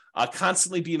are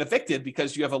constantly being evicted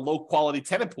because you have a low quality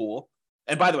tenant pool,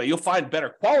 and by the way, you'll find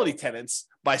better quality tenants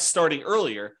by starting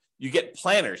earlier. You get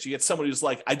planners. You get someone who's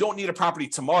like, I don't need a property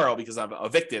tomorrow because I'm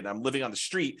evicted. I'm living on the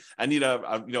street. I need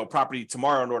a property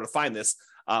tomorrow in order to find this.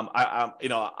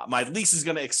 My lease is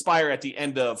going to expire at the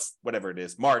end of whatever it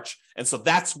is, March, and so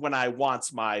that's when I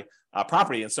want my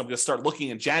property. And so I'm going to start looking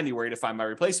in January to find my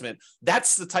replacement.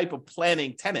 That's the type of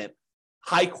planning tenant,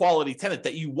 high quality tenant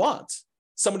that you want.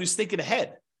 Someone who's thinking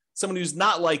ahead. Someone who's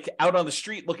not like out on the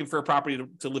street looking for a property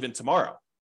to live in tomorrow.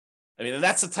 I mean, and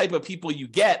that's the type of people you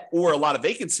get, or a lot of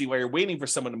vacancy where you're waiting for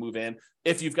someone to move in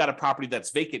if you've got a property that's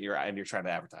vacant and you're trying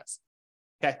to advertise.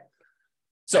 Okay.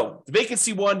 So the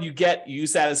vacancy one, you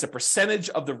use that as a percentage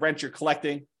of the rent you're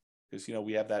collecting, because,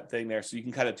 we have that thing there. So you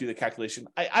can kind of do the calculation.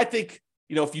 I think,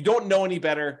 if you don't know any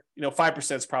better,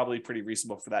 5% is probably pretty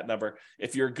reasonable for that number.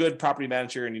 If you're a good property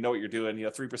manager and you know what you're doing,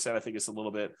 3% I think is a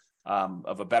little bit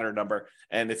of a better number.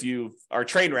 And if you are a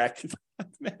train wreck,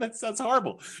 man, that sounds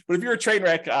horrible. But if you're a train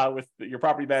wreck with your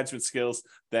property management skills,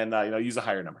 then use a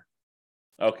higher number.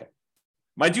 Okay.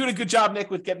 Am I doing a good job,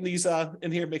 Nick, with getting these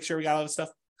in here? Make sure we got all this stuff.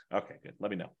 Okay, good.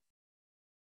 Let me know.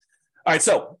 All right,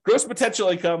 so gross potential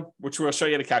income, which we'll show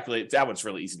you how to calculate. That one's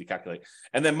really easy to calculate.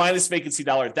 And then minus vacancy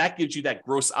dollar, that gives you that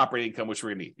gross operating income, which we're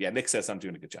going to need. Yeah, Nick says I'm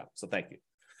doing a good job, so thank you.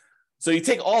 So you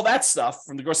take all that stuff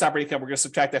from the gross operating income, we're going to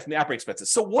subtract that from the operating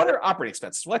expenses. So what are operating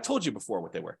expenses? Well, I told you before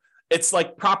what they were. It's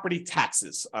like property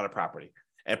taxes on a property,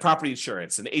 and property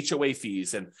insurance and HOA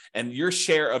fees and your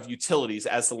share of utilities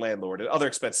as the landlord and other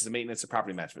expenses and maintenance and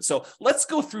property management. So let's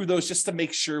go through those just to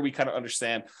make sure we kind of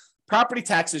understand. Property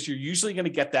taxes, you're usually going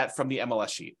to get that from the MLS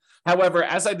sheet. However,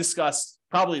 as I discussed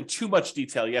probably in too much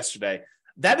detail yesterday,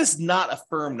 that is not a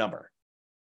firm number.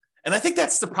 And I think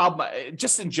that's the problem,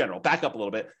 just in general, back up a little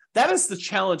bit. That is the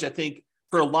challenge, I think,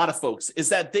 for a lot of folks, is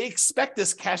that they expect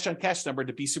this cash on cash number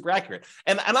to be super accurate.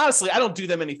 And honestly, I don't do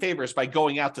them any favors by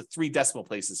going out to 3 decimal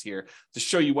places here to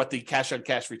show you what the cash on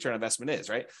cash return on investment is,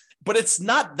 right? But it's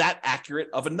not that accurate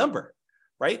of a number,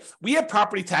 right? We have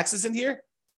property taxes in here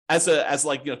as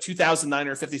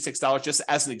 $2,956, just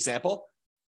as an example.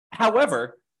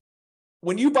 However,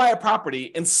 when you buy a property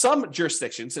in some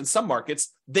jurisdictions, in some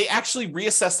markets, they actually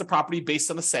reassess the property based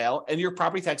on the sale, and your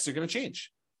property taxes are going to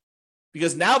change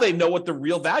because now they know what the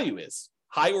real value is,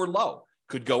 high or low.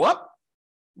 Could go up,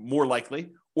 more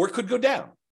likely, or it could go down,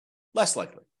 less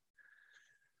likely.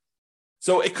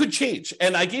 So it could change.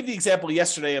 And I gave the example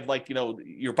yesterday of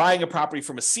you're buying a property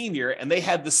from a senior and they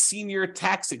had the senior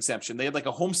tax exemption. They had like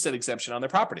a homestead exemption on their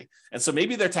property. And so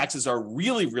maybe their taxes are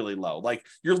really, really low. Like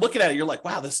you're looking at it, you're like,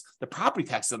 wow, the property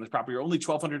taxes on this property are only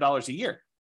 $1,200 a year.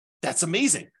 That's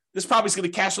amazing. This property's going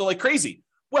to cash flow like crazy.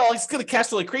 Well, it's going to cash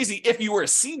flow like crazy if you were a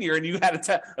senior and you had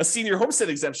a senior homestead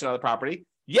exemption on the property.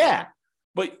 Yeah.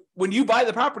 But when you buy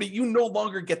the property, you no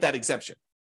longer get that exemption.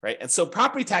 Right. And so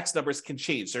property tax numbers can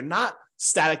change. They're not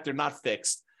static. They're not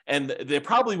fixed. And they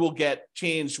probably will get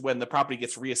changed when the property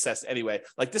gets reassessed anyway.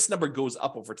 Like this number goes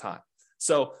up over time.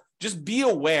 So just be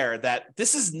aware that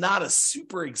this is not a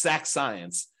super exact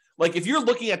science. Like if you're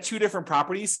looking at 2 different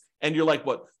properties and you're like,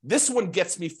 what, this one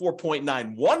gets me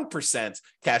 4.91%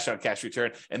 cash on cash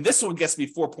return, and this one gets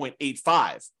me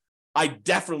 4.85. I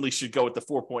definitely should go with the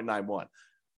 4.91.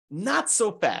 Not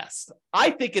so fast. I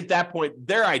think at that point,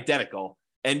 they're identical.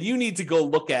 And you need to go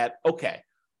look at, okay,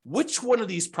 which one of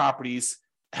these properties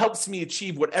helps me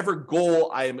achieve whatever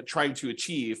goal I am trying to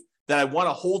achieve that I want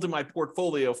to hold in my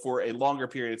portfolio for a longer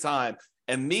period of time.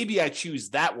 And maybe I choose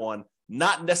that one,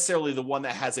 not necessarily the one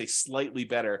that has a slightly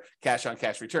better cash on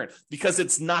cash return, because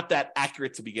it's not that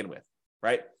accurate to begin with,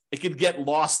 right? It could get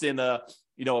lost in a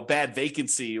bad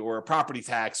vacancy or a property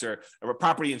tax or a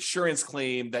property insurance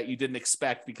claim that you didn't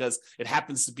expect because it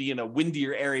happens to be in a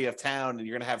windier area of town and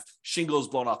you're going to have shingles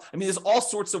blown off. I mean, there's all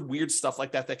sorts of weird stuff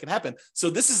like that can happen. So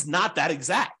this is not that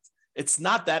exact. It's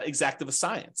not that exact of a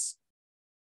science.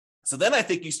 So then I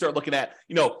think you start looking at,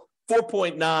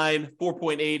 4.9,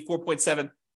 4.8, 4.7.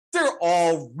 They're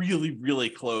all really, really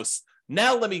close.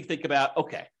 Now let me think about,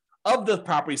 okay, of the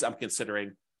properties I'm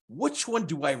considering, which one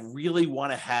do I really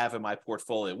want to have in my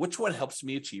portfolio? Which one helps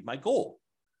me achieve my goal?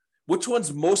 Which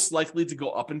one's most likely to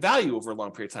go up in value over a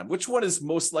long period of time? Which one is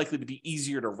most likely to be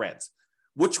easier to rent?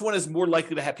 Which one is more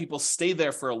likely to have people stay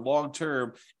there for a long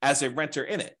term as a renter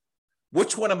in it?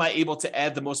 Which one am I able to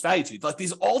add the most value to? Like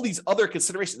all these other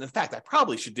considerations. In fact, I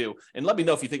probably should do, and let me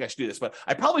know if you think I should do this, but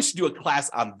I probably should do a class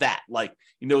on that. Like,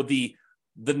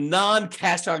 the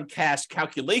non-cash on cash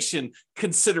calculation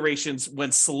considerations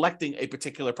when selecting a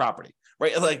particular property,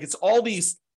 right? Like it's all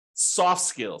these soft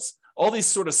skills, all these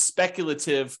sort of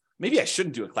speculative, maybe I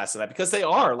shouldn't do a class on that because they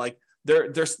are like,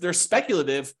 they're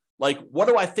speculative. Like, what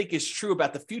do I think is true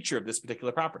about the future of this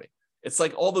particular property? It's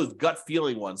like all those gut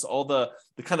feeling ones, all the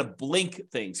kind of blink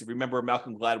things. If you remember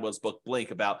Malcolm Gladwell's book, Blink,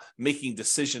 about making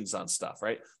decisions on stuff,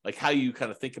 right? Like how you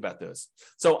kind of think about those.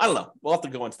 So I don't know. We'll have to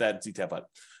go into that in detail, but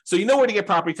so you know where to get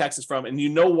property taxes from, and you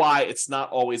know why it's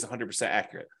not always 100%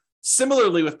 accurate.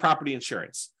 Similarly with property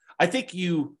insurance, I think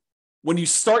when you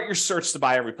start your search to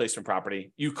buy a replacement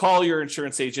property, you call your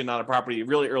insurance agent on a property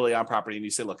really early on property, and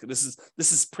you say, look, this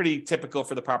is pretty typical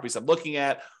for the properties I'm looking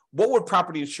at. What would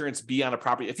property insurance be on a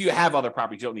property? If you have other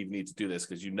properties, you don't even need to do this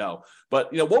because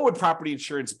but what would property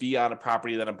insurance be on a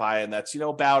property that I'm buying that's,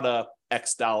 about a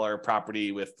X dollar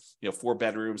property with, 4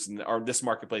 bedrooms or this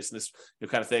marketplace and this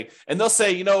kind of thing. And they'll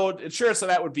say, insurance on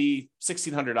that would be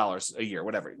 $1,600 a year,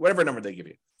 whatever number they give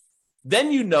you. Then,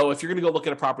 if you're going to go look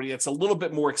at a property that's a little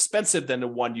bit more expensive than the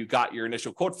one you got your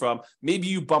initial quote from, maybe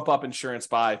you bump up insurance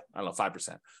by,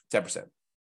 5%, 10%.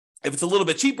 If it's a little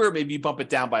bit cheaper, maybe you bump it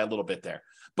down by a little bit there.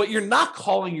 But you're not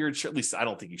calling your insurance, at least I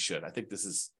don't think you should. I think this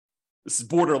is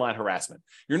borderline harassment.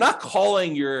 You're not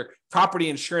calling your property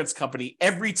insurance company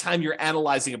every time you're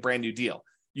analyzing a brand new deal.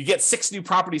 You get 6 new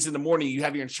properties in the morning, you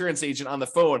have your insurance agent on the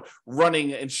phone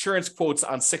running insurance quotes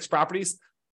on 6 properties.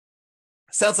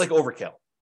 Sounds like overkill,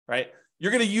 right?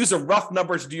 You're going to use a rough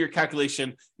number to do your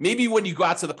calculation. Maybe when you go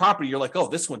out to the property, you're like, oh,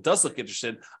 this one does look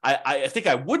interesting. I think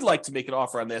I would like to make an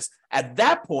offer on this. At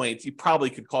that point, you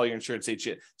probably could call your insurance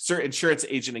agent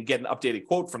and get an updated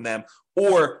quote from them.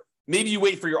 Or maybe you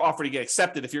wait for your offer to get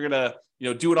accepted. If you're going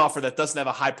to do an offer that doesn't have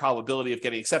a high probability of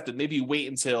getting accepted, maybe you wait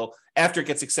until after it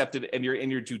gets accepted and you're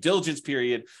in your due diligence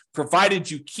period,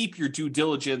 provided you keep your due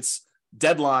diligence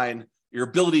deadline, your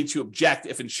ability to object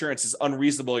if insurance is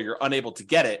unreasonable or you're unable to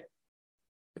get it.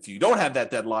 If you don't have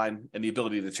that deadline and the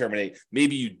ability to terminate,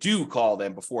 maybe you do call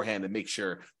them beforehand and make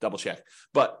sure, double check.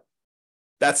 But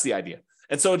that's the idea.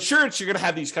 And so insurance, you're going to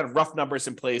have these kind of rough numbers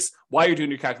in place while you're doing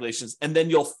your calculations, and then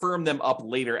you'll firm them up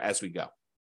later as we go.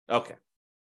 Okay.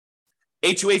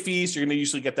 HOA fees, you're going to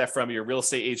usually get that from your real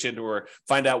estate agent or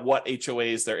find out what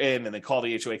HOAs they're in and then call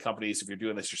the HOA companies if you're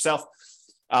doing this yourself.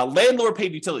 Landlord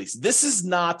paid utilities. This is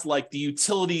not like the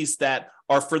utilities that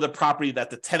are for the property that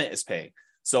the tenant is paying.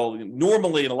 So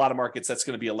normally in a lot of markets, that's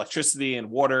going to be electricity and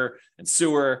water and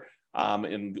sewer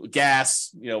and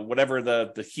gas, whatever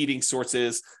the heating source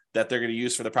is that they're going to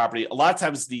use for the property. A lot of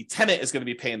times the tenant is going to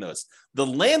be paying those. The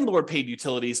landlord paid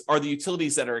utilities are the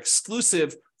utilities that are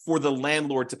exclusive for the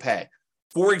landlord to pay.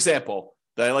 For example,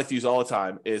 that I like to use all the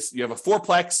time is you have a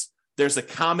fourplex. There's a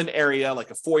common area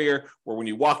like a foyer where when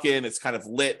you walk in, it's kind of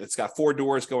lit. It's got 4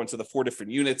 doors going to the 4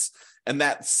 different units. And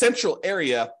that central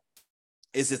area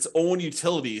is its own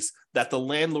utilities that the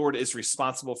landlord is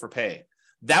responsible for paying.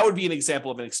 That would be an example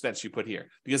of an expense you put here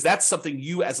because that's something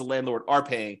you as a landlord are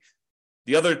paying.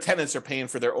 The other tenants are paying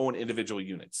for their own individual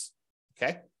units.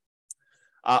 Okay.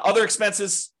 Other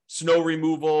expenses, snow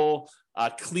removal,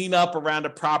 cleanup around a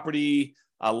property,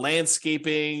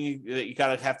 landscaping that you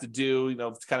kind of have to do,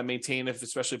 to kind of maintain it,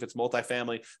 especially if it's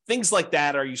multifamily. Things like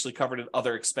that are usually covered in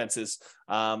other expenses.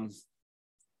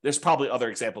 There's probably other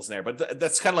examples in there, but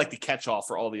that's kind of like the catch-all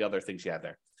for all the other things you have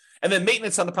there. And then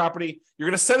maintenance on the property, you're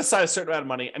going to set aside a certain amount of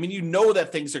money. I mean, you know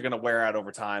that things are going to wear out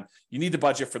over time. You need to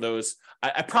budget for those.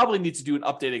 I probably need to do an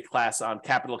updated class on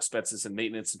capital expenses and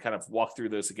maintenance and kind of walk through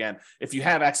those again. If you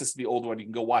have access to the old one, you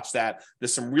can go watch that.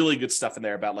 There's some really good stuff in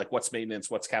there about like what's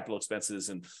maintenance, what's capital expenses,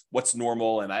 and what's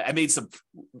normal. And I made some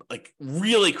like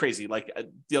really crazy, like,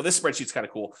 this spreadsheet's kind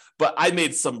of cool, but I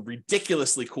made some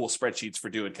ridiculously cool spreadsheets for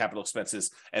doing capital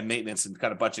expenses and maintenance and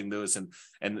kind of budgeting those.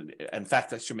 And in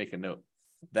fact, I should make a note.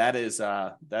 That's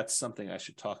something I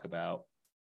should talk about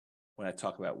when I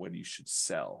talk about when you should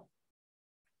sell.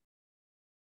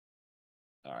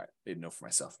 All right, made a note for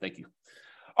myself. Thank you.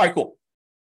 All right, cool.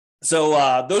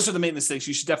 So those are the maintenance things.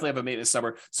 You should definitely have a maintenance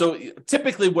number. So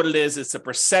typically what it is, it's a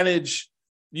percentage.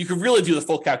 You can really do the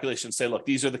full calculation, say, look,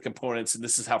 these are the components and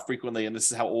this is how frequently and this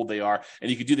is how old they are.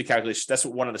 And you can do the calculation. That's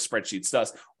what one of the spreadsheets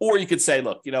does. Or you could say,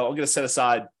 look, I'm going to set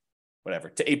aside whatever,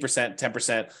 to 8%,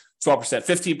 10%,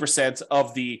 12%, 15%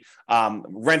 of the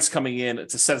rents coming in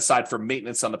to set aside for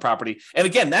maintenance on the property. And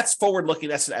again, that's forward-looking.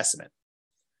 That's an estimate.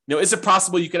 Is it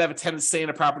possible you could have a tenant stay in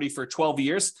a property for 12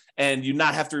 years and you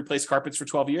not have to replace carpets for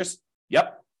 12 years?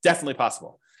 Yep, definitely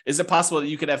possible. Is it possible that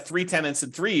you could have 3 tenants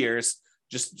in 3 years,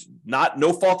 just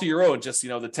no fault of your own, just,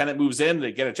 the tenant moves in,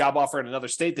 they get a job offer in another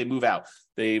state, they move out.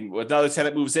 Another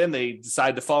tenant moves in, they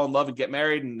decide to fall in love and get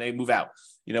married and they move out.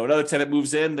 Another tenant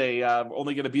moves in, they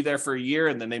only going to be there for a year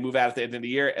and then they move out at the end of the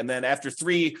year. And then after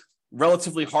 3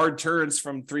 relatively hard turns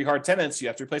from 3 hard tenants, you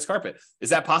have to replace carpet. Is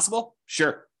that possible?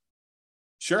 Sure.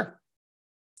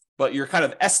 But you're kind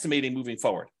of estimating moving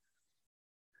forward.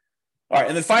 All right.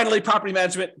 And then finally, property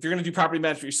management. If you're going to do property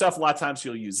management yourself, a lot of times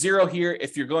you'll use 0 here.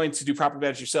 If you're going to do property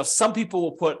management yourself, some people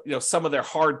will put, some of their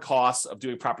hard costs of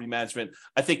doing property management.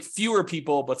 I think fewer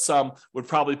people, but some would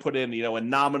probably put in, a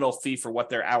nominal fee for what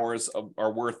their hours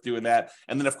are worth doing that.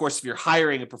 And then of course, if you're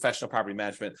hiring a professional property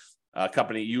management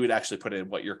company, you would actually put in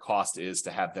what your cost is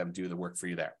to have them do the work for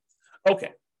you there.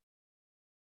 Okay.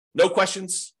 No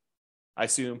questions, I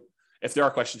assume. If there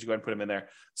are questions, you go ahead and put them in there.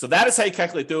 So that is how you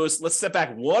calculate those. Let's step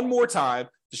back one more time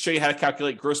to show you how to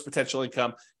calculate gross potential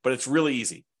income, but it's really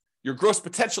easy. Your gross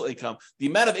potential income, the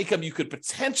amount of income you could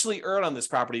potentially earn on this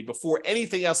property before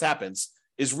anything else happens,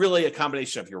 is really a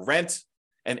combination of your rent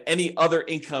and any other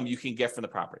income you can get from the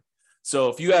property. So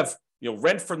if you have,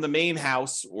 rent from the main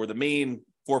house or the main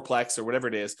fourplex or whatever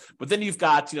it is, but then you've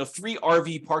got, 3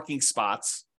 RV parking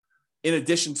spots in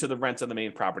addition to the rent on the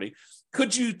main property.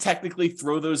 Could you technically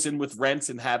throw those in with rent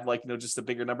and have just a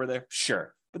bigger number there?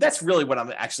 Sure. But that's really what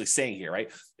I'm actually saying here, right?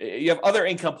 You have other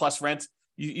income plus rent.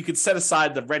 You could set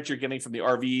aside the rent you're getting from the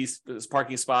RVs,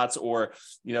 parking spots, or,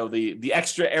 the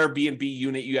extra Airbnb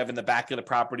unit you have in the back of the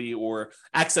property, or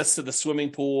access to the swimming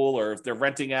pool, or if they're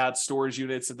renting out storage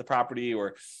units at the property,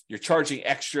 or you're charging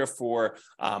extra for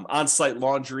on-site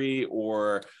laundry,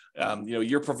 or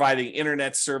you're providing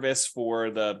internet service for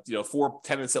the 4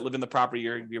 tenants that live in the property.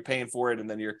 You're paying for it, and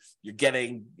then you're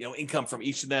getting income from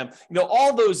each of them.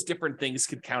 All those different things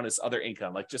could count as other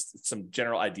income, like just some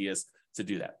general ideas to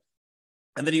do that.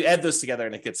 And then you add those together,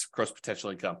 and it gets gross potential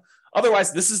income.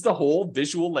 Otherwise, this is the whole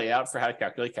visual layout for how to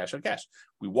calculate cash on cash.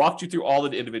 We walked you through all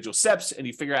of the individual steps, and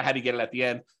you figure out how to get it at the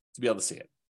end to be able to see it.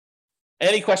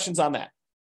 Any questions on that?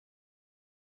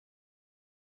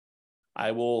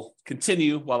 I will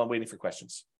continue while I'm waiting for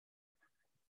questions.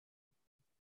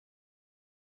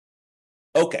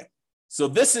 Okay, so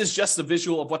this is just a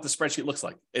visual of what the spreadsheet looks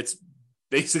like. It's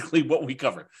basically what we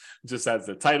cover. It just has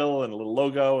the title and a little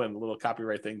logo and a little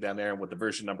copyright thing down there and what the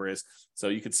version number is, so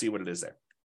you can see what it is there.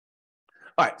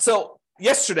 All right, so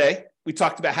yesterday we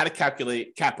talked about how to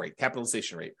calculate cap rate,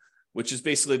 capitalization rate, which is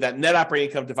basically that net operating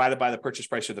income divided by the purchase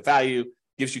price or the value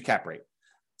gives you cap rate.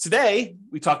 Today,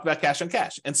 we talked about cash on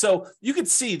cash. And so you can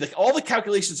see that all the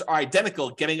calculations are identical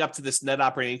getting up to this net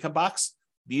operating income box.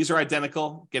 These are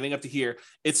identical getting up to here.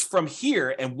 It's from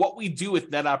here and what we do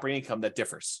with net operating income that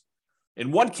differs.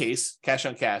 In one case, cash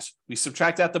on cash, we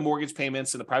subtract out the mortgage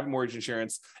payments and the private mortgage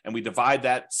insurance, and we divide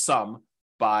that sum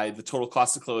by the total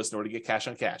cost to close in order to get cash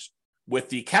on cash. With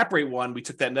the cap rate one, we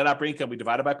took that net operating income, we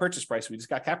divided by purchase price, we just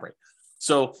got cap rate.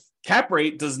 So cap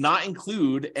rate does not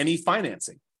include any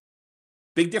financing.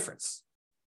 Big difference.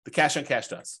 The cash on cash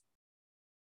does.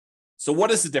 So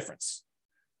what is the difference?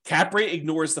 Cap rate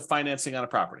ignores the financing on a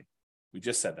property. We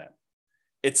just said that.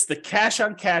 It's the cash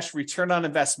on cash return on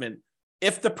investment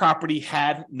if the property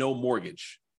had no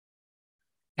mortgage.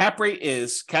 Cap rate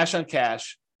is cash on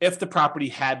cash if the property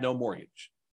had no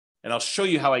mortgage. And I'll show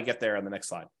you how I get there on the next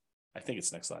slide. I think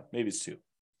it's next slide. Maybe it's 2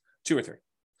 or 3.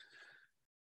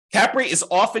 Cap rate is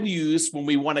often used when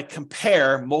we want to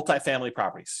compare multifamily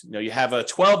properties. You have a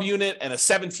 12 unit and a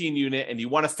 17 unit, and you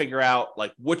want to figure out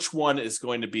which one is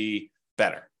going to be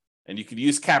better. And you can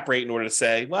use cap rate in order to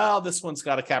say, well, this one's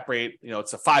got a cap rate,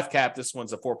 it's a 5 cap, this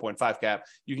one's a 4.5 cap.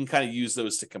 You can kind of use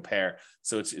those to compare.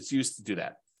 So it's used to do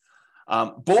that.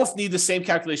 Both need the same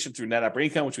calculation through net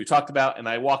operating income, which we talked about, and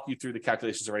I walked you through the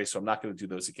calculations already, so I'm not going to do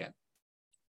those again.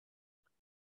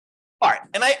 All right,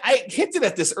 and I hinted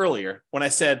at this earlier when I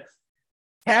said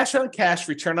cash on cash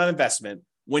return on investment,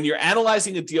 when you're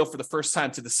analyzing a deal for the first time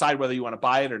to decide whether you want to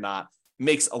buy it or not,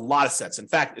 makes a lot of sense. In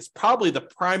fact, it's probably the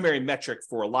primary metric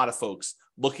for a lot of folks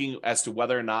looking as to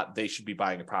whether or not they should be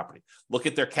buying a property. Look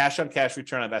at their cash on cash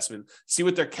return on investment, see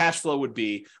what their cash flow would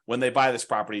be when they buy this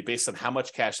property based on how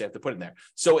much cash they have to put in there.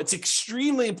 So it's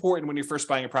extremely important when you're first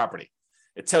buying a property.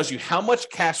 It tells you how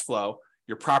much cash flow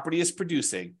your property is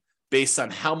producing based on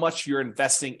how much you're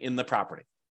investing in the property.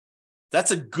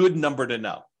 That's a good number to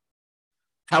know.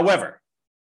 However,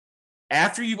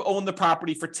 after you've owned the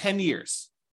property for 10 years,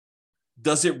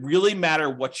 does it really matter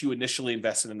what you initially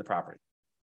invested in the property?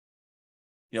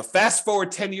 Fast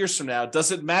forward 10 years from now,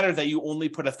 does it matter that you only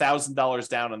put $1,000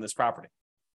 down on this property?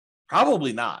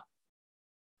 Probably not.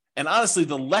 And honestly,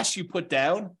 the less you put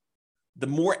down, the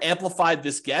more amplified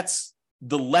this gets,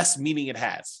 the less meaning it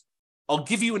has. I'll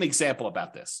give you an example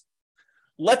about this.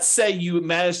 Let's say you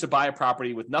managed to buy a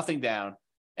property with nothing down,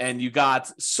 and you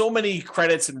got so many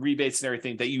credits and rebates and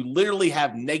everything that you literally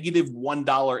have negative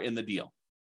 $1 in the deal.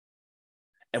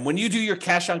 And when you do your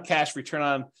cash on cash return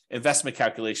on investment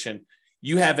calculation,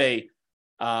 you have I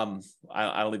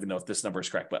don't even know if this number is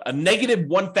correct, but a negative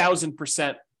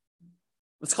 1,000%,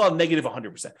 let's call it negative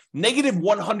 100%, negative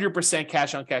 100%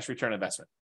 cash on cash return on investment.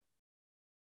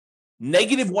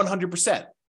 Negative 100%.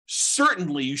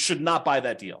 Certainly you should not buy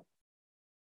that deal.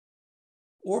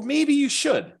 Or maybe you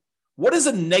should. What does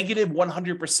a negative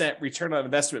 100% return on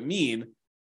investment mean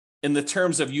in the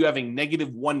terms of you having negative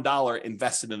 $1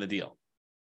 invested in the deal?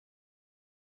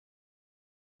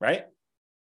 Right?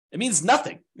 It means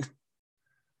nothing.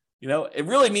 It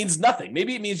really means nothing.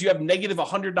 Maybe it means you have negative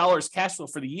 $100 cash flow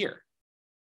for the year.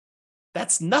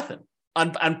 That's nothing.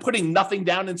 On putting nothing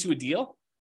down into a deal,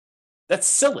 that's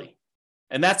silly.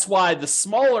 And that's why the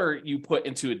smaller you put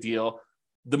into a deal,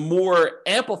 the more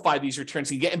amplified these returns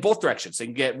can get in both directions. They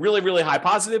can get really, really high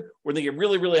positive, or they get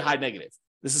really, really high negative.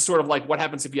 This is sort of like what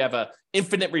happens if you have an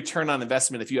infinite return on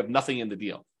investment if you have nothing in the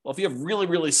deal. Well, if you have really,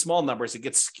 really small numbers, it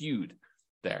gets skewed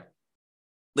there.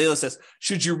 Layla says,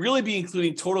 should you really be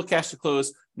including total cash to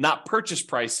close, not purchase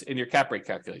price in your cap rate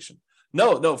calculation?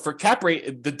 No. For cap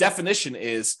rate, the definition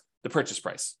is the purchase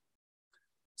price.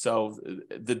 So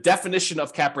the definition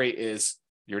of cap rate is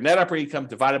your net operating income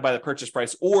divided by the purchase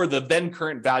price or the then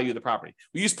current value of the property.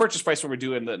 We use purchase price when we're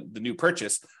doing the new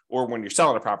purchase or when you're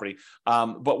selling a property.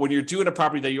 But when you're doing a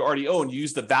property that you already own, you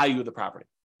use the value of the property.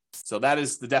 So that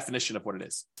is the definition of what it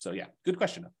is. So yeah, good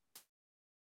question.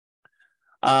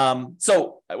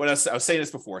 So when I was saying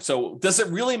this before, so does it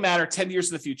really matter 10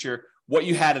 years in the future what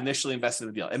you had initially invested in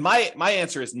the deal? And my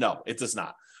answer is no, it does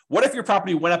not. What if your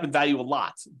property went up in value a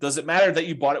lot? Does it matter that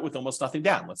you bought it with almost nothing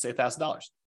down? Let's say $1,000.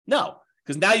 No,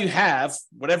 because now you have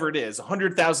whatever it is,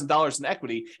 $100,000 in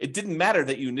equity. It didn't matter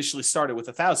that you initially started with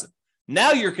 $1,000.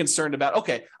 Now you're concerned about,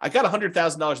 okay, I got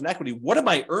 $100,000 in equity. What am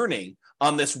I earning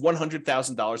on this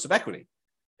 $100,000 of equity?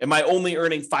 Am I only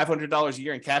earning $500 a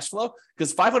year in cash flow?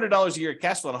 Because $500 a year in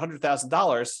cash flow on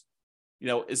 $100,000,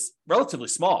 is relatively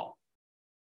small.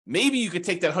 Maybe you could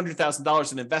take that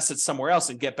 $100,000 and invest it somewhere else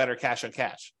and get better cash on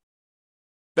cash,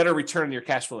 better return on your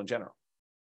cash flow in general.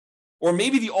 Or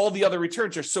maybe all the other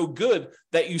returns are so good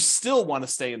that you still want to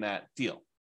stay in that deal,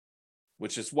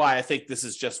 which is why I think this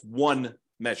is just one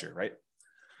measure, right?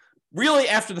 Really,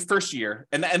 after the first year,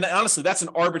 and honestly, that's an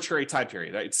arbitrary time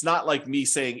period. Right? It's not like me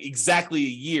saying exactly a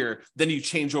year, then you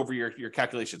change over your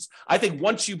calculations. I think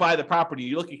once you buy the property,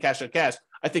 you look at cash on cash,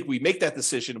 I think we make that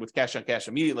decision with cash on cash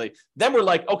immediately. Then we're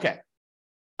like, okay,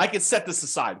 I can set this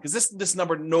aside because this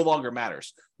number no longer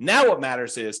matters. Now what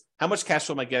matters is how much cash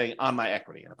flow am I getting on my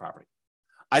equity in a property?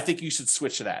 I think you should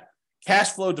switch to that.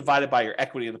 Cash flow divided by your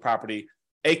equity in the property,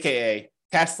 AKA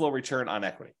cash flow return on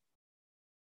equity.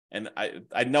 And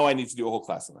I know I need to do a whole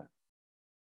class on that.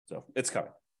 So it's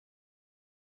coming.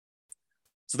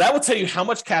 So that will tell you how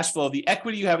much cash flow the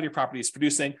equity you have in your property is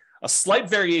producing. A slight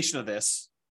variation of this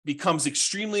becomes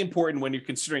extremely important when you're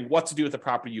considering what to do with the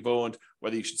property you've owned,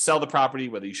 whether you should sell the property,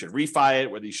 whether you should refi it,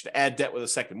 whether you should add debt with a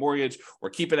second mortgage or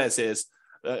keep it as is.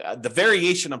 The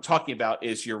variation I'm talking about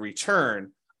is your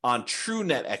return on true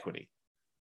net equity.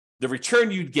 The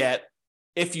return you'd get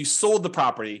if you sold the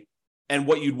property and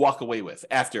what you'd walk away with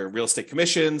after real estate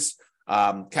commissions,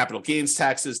 capital gains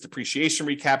taxes, depreciation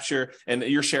recapture, and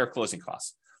your share of closing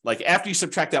costs. Like after you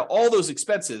subtract out all those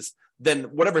expenses, then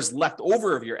whatever's left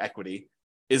over of your equity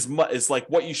is like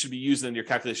what you should be using in your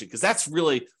calculation, because that's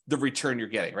really the return you're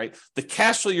getting, right? The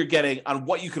cash flow you're getting on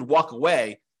what you could walk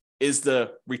away is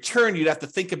the return you'd have to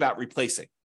think about replacing.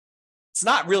 It's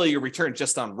not really your return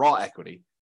just on raw equity,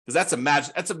 because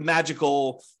that's a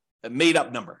magical made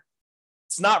up number.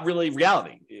 It's not really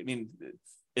reality. I mean,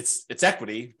 it's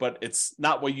equity, but it's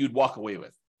not what you'd walk away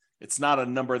with. It's not a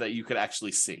number that you could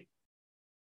actually see.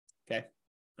 Okay.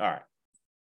 All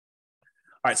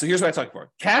right. So here's what I'm talking about.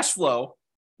 Cash flow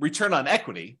return on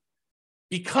equity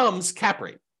becomes cap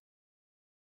rate.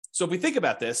 So if we think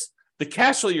about this, the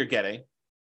cash flow you're getting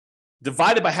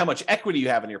divided by how much equity you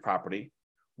have in your property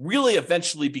really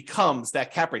eventually becomes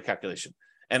that cap rate calculation.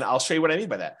 And I'll show you what I mean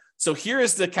by that. So here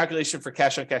is the calculation for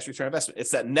cash on cash return on investment.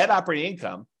 It's that net operating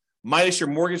income minus your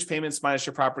mortgage payments, minus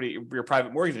your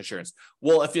private mortgage insurance.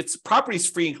 Well, if it's property's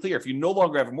free and clear, if you no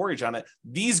longer have a mortgage on it,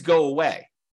 these go away.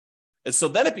 And so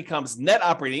then it becomes net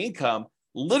operating income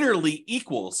literally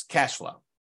equals cash flow,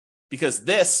 because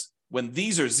this, when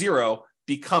these are zero,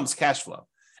 becomes cash flow.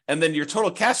 And then your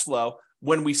total cash flow,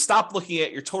 when we stop looking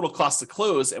at your total cost to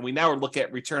close and we now look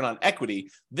at return on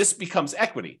equity, this becomes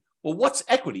equity. Well, what's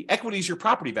equity? Equity is your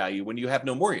property value when you have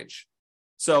no mortgage.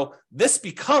 So this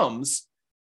becomes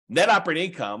net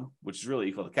operating income, which is really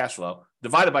equal to cash flow,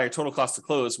 divided by your total cost to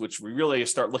close, which we really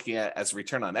start looking at as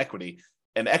return on equity.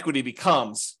 And equity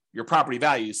becomes your property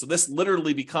value. So this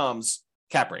literally becomes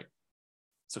cap rate.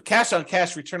 So cash on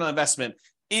cash return on investment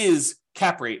is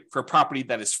cap rate for a property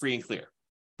that is free and clear,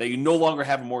 that you no longer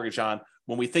have a mortgage on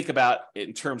when we think about it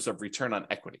in terms of return on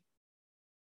equity.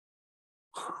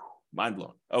 Mind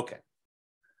blown. Okay.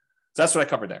 So that's what I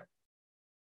covered there.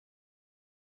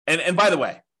 And by the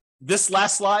way, this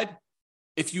last slide,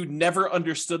 if you never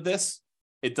understood this,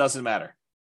 it doesn't matter.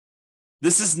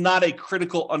 This is not a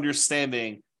critical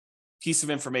understanding piece of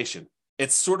information.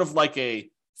 It's sort of like a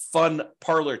fun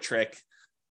parlor trick,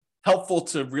 helpful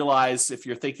to realize if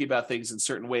you're thinking about things in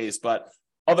certain ways, but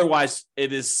otherwise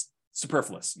it is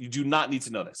superfluous. You do not need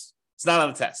to know this. It's not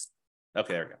on the test.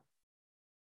 Okay, there we go.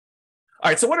 All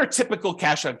right, so what are typical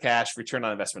cash on cash return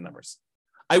on investment numbers?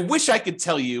 I wish I could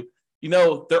tell you,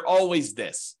 they're always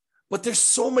this, but there's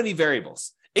so many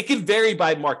variables. It can vary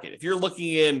by market. If you're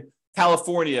looking in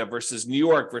California versus New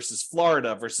York versus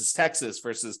Florida versus Texas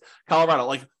versus Colorado,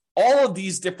 like all of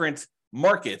these different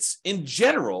markets in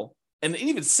general, and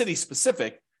even city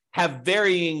specific, have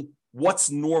varying what's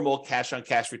normal cash on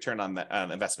cash return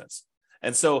on investments.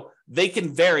 And so they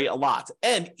can vary a lot.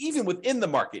 And even within the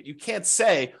market, you can't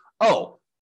say, oh,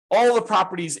 all the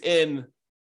properties in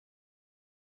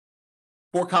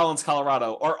Fort Collins,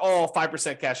 Colorado are all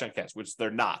 5% cash on cash, which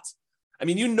they're not. I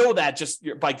mean, you know that just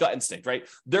by gut instinct, right?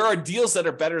 There are deals that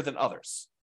are better than others.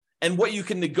 And what you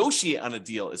can negotiate on a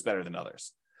deal is better than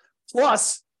others.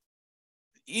 Plus,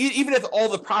 even if all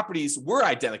the properties were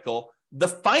identical, the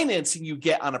financing you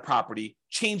get on a property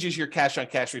changes your cash on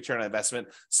cash return on investment.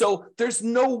 So there's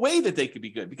no way that they could be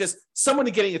good, because someone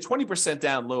getting a 20%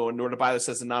 down loan in order to buy this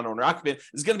as a non-owner occupant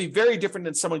is going to be very different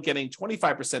than someone getting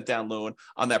 25% down loan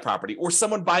on that property, or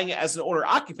someone buying it as an owner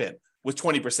occupant with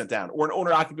 20% down, or an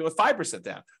owner occupant with 5%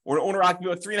 down, or an owner occupant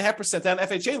with 3.5% down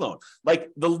FHA loan. Like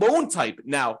the loan type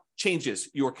now changes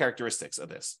your characteristics of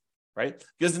this, right?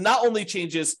 Because it not only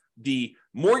changes the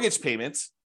mortgage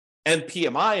payments and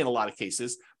PMI in a lot of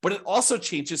cases, but it also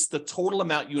changes the total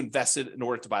amount you invested in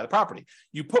order to buy the property.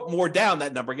 You put more down,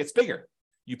 that number gets bigger.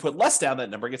 You put less down, that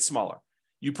number gets smaller.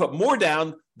 You put more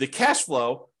down, the cash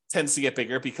flow tends to get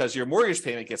bigger because your mortgage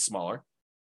payment gets smaller.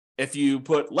 If you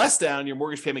put less down, your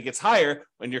mortgage payment gets higher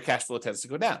when your cash flow tends to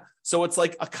go down. So it's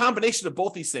like a combination of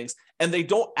both these things, and they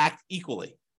don't act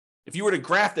equally. If you were to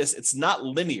graph this, it's not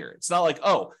linear. It's not like,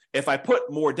 oh, if I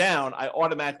put more down, I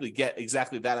automatically get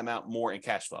exactly that amount more in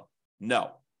cash flow.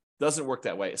 No, doesn't work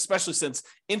that way, especially since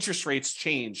interest rates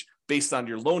change based on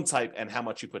your loan type and how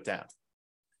much you put down.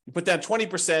 You put down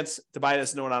 20% to buy it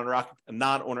as a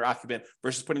non-owner occupant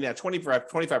versus putting down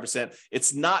 25%.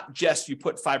 It's not just you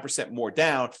put 5% more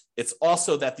down. It's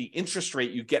also that the interest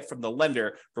rate you get from the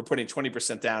lender for putting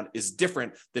 20% down is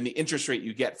different than the interest rate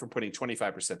you get from putting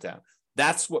 25% down.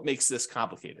 That's what makes this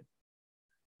complicated.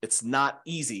 It's not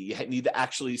easy. You need to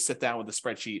actually sit down with a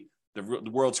spreadsheet, the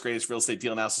world's greatest real estate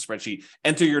deal analysis spreadsheet,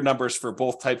 enter your numbers for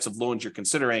both types of loans you're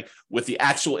considering with the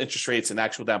actual interest rates and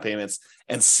actual down payments,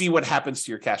 and see what happens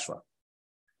to your cash flow.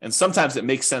 And sometimes it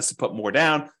makes sense to put more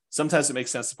down. Sometimes it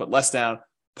makes sense to put less down,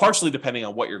 partially depending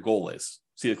on what your goal is.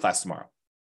 See the class tomorrow.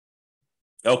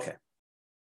 Okay.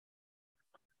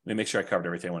 Let me make sure I covered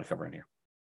everything I want to cover in here.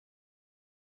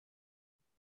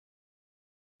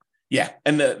 Yeah,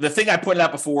 and the thing I pointed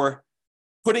out before,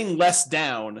 putting less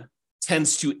down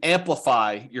tends to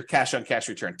amplify your cash on cash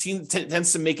return,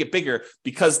 tends to make it bigger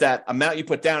because that amount you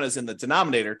put down is in the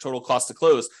denominator, total cost to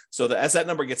close. So that as that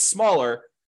number gets smaller,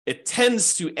 it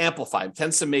tends to amplify, it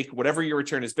tends to make whatever your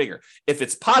return is bigger. If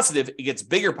it's positive, it gets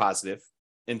bigger positive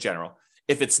in general.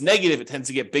 If it's negative, it tends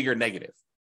to get bigger negative.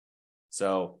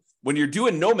 So when you're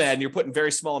doing Nomad and you're putting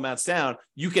very small amounts down,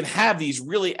 you can have these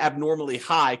really abnormally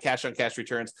high cash on cash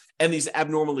returns and these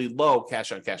abnormally low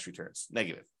cash on cash returns,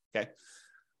 negative, okay?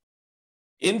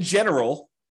 In general,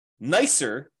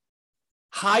 nicer,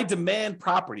 high demand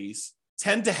properties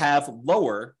tend to have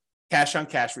lower cash on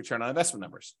cash return on investment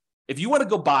numbers. If you want to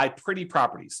go buy pretty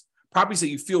properties that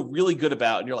you feel really good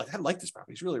about, and you're like, I like this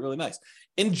property, it's really, really nice.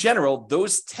 In general,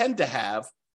 those tend to have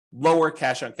lower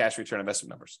cash on cash return on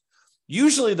investment numbers.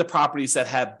 Usually the properties that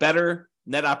have better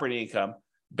net operating income,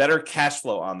 better cash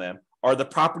flow on them are the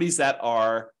properties that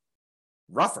are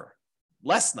rougher,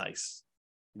 less nice.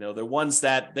 They're ones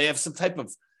that they have some type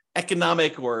of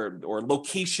economic or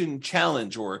location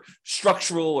challenge or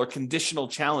structural or conditional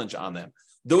challenge on them.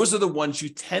 Those are the ones you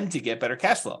tend to get better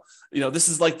cash flow. This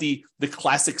is like the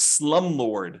classic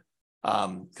slumlord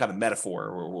kind of metaphor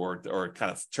or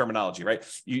kind of terminology, right?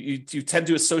 You tend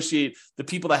to associate the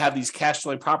people that have these cash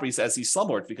flowing properties as these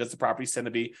slumlords because the properties tend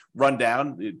to be run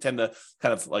down. They tend to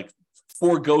kind of like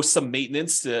forego some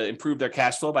maintenance to improve their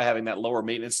cash flow by having that lower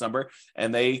maintenance number.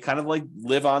 And they kind of like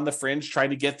live on the fringe trying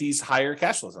to get these higher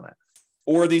cash flows on that.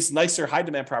 Or these nicer high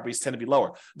demand properties tend to be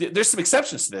lower. There's some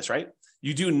exceptions to this, right?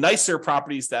 You do nicer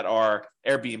properties that are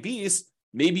Airbnbs,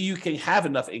 maybe you can have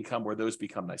enough income where those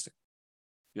become nicer.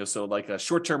 So like a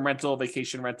short-term rental,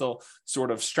 vacation rental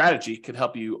sort of strategy can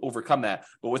help you overcome that.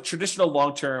 But with traditional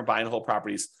long-term buy and hold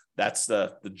properties, that's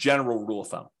the general rule of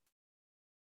thumb.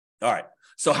 All right.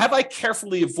 So have I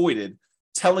carefully avoided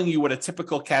telling you what a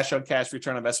typical cash on cash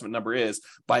return on investment number is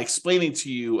by explaining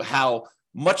to you how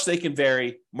much they can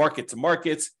vary market to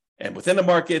market and within the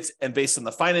markets and based on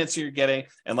the financing you're getting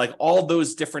and like all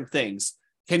those different things?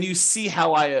 Can you see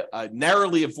how I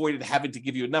narrowly avoided having to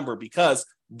give you a number because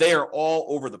they are all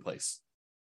over the place?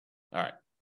 All right.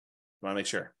 I want to make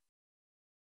sure.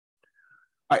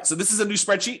 All right. So this is a new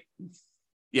spreadsheet.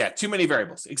 Yeah, too many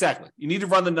variables. Exactly. You need to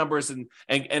run the numbers and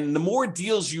the more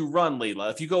deals you run,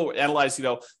 Layla, if you go analyze,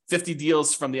 50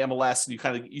 deals from the MLS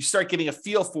and you start getting a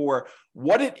feel for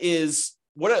what it is,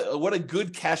 what a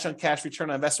good cash on cash return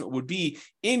on investment would be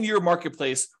in your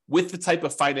marketplace with the type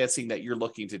of financing that you're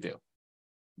looking to do.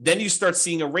 Then you start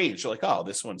seeing a range. You're like, oh,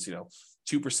 this one's,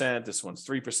 2%, this one's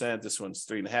 3%, this one's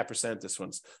 3.5%, this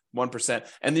one's 1%.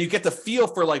 And then you get the feel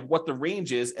for like what the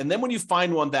range is. And then when you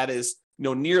find one that is,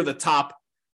 near the top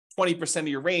 20% of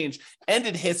your range and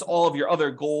it hits all of your other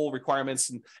goal requirements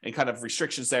and kind of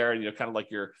restrictions there and kind of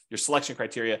like your selection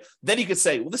criteria, then you could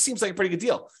say, well, this seems like a pretty good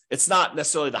deal. It's not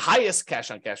necessarily the highest cash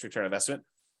on cash return investment.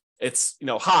 It's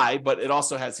high, but it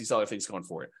also has these other things going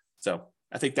for it. So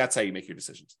I think that's how you make your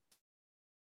decisions.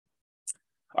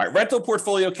 All right, rental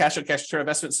portfolio, cash on cash return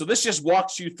investment. So this just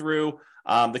walks you through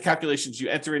the calculations. You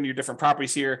enter in your different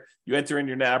properties here. You enter in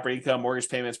your net operating income, mortgage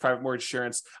payments, private mortgage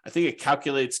insurance. I think it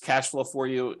calculates cash flow for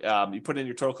you. You put in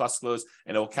your total cost to close,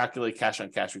 and it will calculate cash on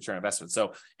cash return investment.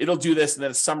 So it'll do this, and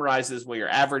then it summarizes what your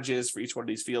average is for each one of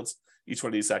these fields, each one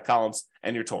of these columns,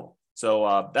 and your total.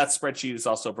 So that spreadsheet is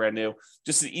also brand new.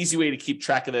 Just an easy way to keep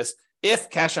track of this. If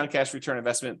cash on cash return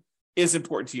investment is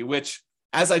important to you, which,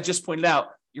 as I just pointed out,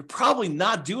 you're probably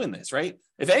not doing this, right?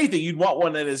 If anything, you'd want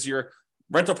one that is your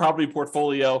rental property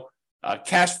portfolio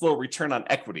cash flow return on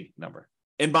equity number.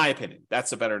 In my opinion,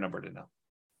 that's a better number to know.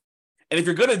 And if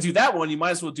you're going to do that one, you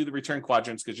might as well do the return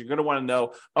quadrants because you're going to want to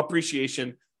know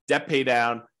appreciation, debt pay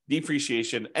down,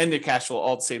 depreciation, and the cash flow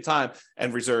all at the same time,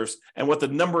 and reserves, and what the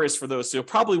number is for those. So you'll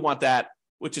probably want that,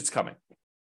 which it's coming.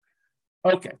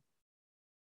 Okay.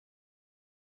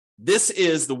 This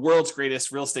is the world's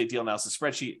greatest real estate deal analysis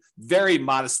spreadsheet, very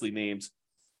modestly named.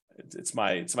 It's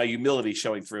my humility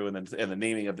showing through and the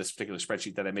naming of this particular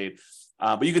spreadsheet that I made.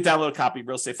 But you can download a copy,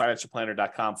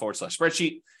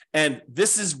 realestatefinancialplanner.com/spreadsheet. And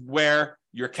this is where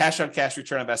your cash on cash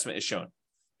return on investment is shown.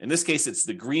 In this case, it's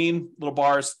the green little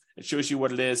bars. It shows you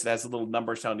what it is. It has the little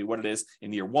numbers telling you what it is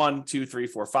in year 1, 2, 3,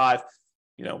 4, 5.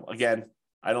 Again,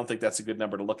 I don't think that's a good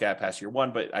number to look at past year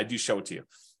 1, but I do show it to you.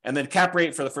 And then cap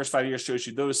rate for the first 5 years shows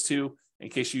you those two in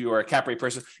case you are a cap rate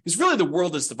person. Because really the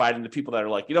world is divided into people that are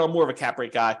like, I'm more of a cap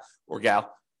rate guy or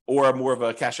gal, or more of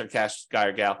a cash on cash guy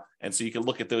or gal. And so you can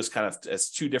look at those kind of as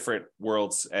two different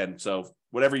worlds. And so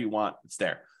whatever you want, it's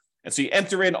there. And so you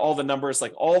enter in all the numbers,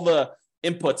 like all the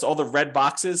inputs, all the red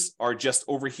boxes are just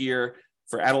over here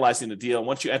for analyzing the deal. And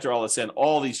once you enter all this in,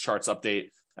 all these charts update.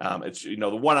 It's the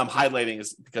one I'm highlighting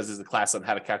is because there's a class on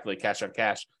how to calculate cash on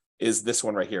cash is this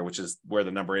one right here, which is where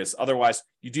the number is. Otherwise,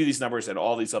 you do these numbers and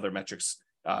all these other metrics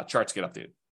charts get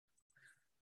updated.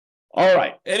 All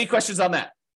right. Any questions on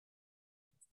that?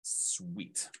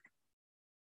 Sweet.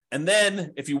 And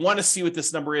then if you want to see what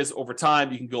this number is over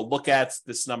time, you can go look at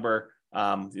this number,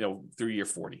 through year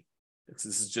 40. This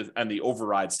is just on the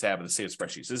overrides tab of the same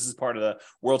spreadsheet. So this is part of the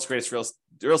world's greatest real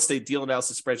estate deal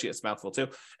analysis spreadsheet. It's a mouthful too.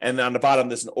 And then on the bottom,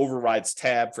 there's an overrides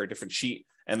tab for a different sheet.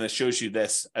 And then it shows you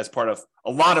this as part of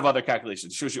a lot of other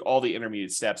calculations. It shows you all the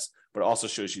intermediate steps, but it also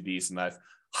shows you these. And I've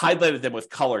highlighted them with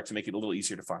color to make it a little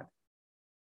easier to find.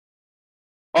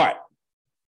 All right.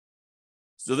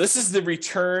 So this is the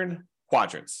return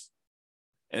quadrants.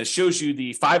 And it shows you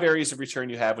the 5 areas of return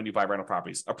you have when you buy rental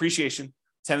properties. Appreciation,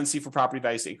 tendency for property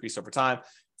values to increase over time.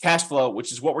 Cash flow,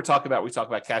 which is what we're talking about. We talk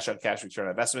about cash on cash return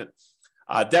on investment.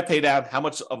 Debt pay down, how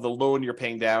much of the loan you're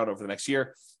paying down over the next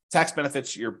year. Tax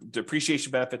benefits, your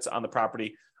depreciation benefits on the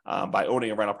property by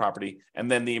owning a rental property. And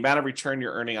then the amount of return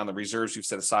you're earning on the reserves you've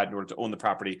set aside in order to own the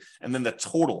property. And then the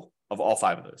total of all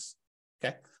 5 of those.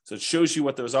 Okay, so it shows you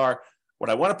what those are. What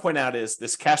I want to point out is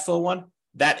this cash flow one,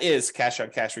 that is cash on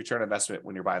cash return on investment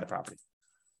when you're buying the property.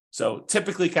 So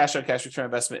typically cash on cash return on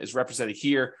investment is represented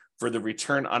here for the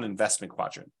return on investment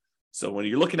quadrant. So when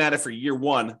you're looking at it for year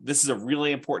 1, this is a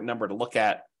really important number to look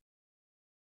at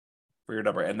for your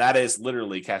number. And that is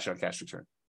literally cash on cash return.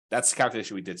 That's the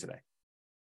calculation we did today.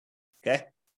 Okay.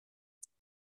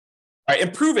 All right.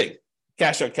 Improving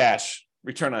cash on cash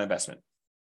return on investment.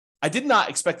 I did not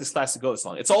expect this class to go this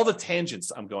long. It's all the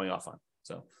tangents I'm going off on.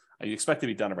 So I expect to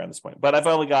be done around this point, but I've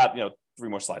only got 3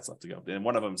 more slides left to go. And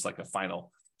one of them is like a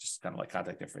final, just kind of like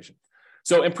contact information.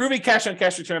 So improving cash on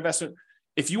cash return on investment.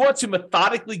 If you want to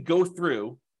methodically go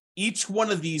through each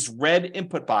one of these red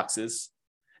input boxes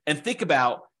and think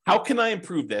about how can I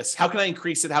improve this? How can I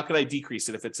increase it? How can I decrease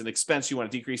it? If it's an expense, you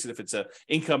want to decrease it. If it's an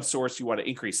income source, you want to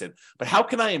increase it. But how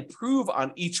can I improve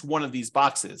on each one of these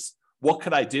boxes? What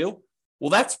could I do? Well,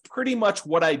 that's pretty much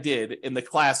what I did in the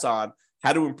class on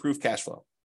how to improve cash flow.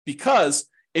 Because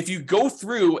if you go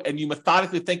through and you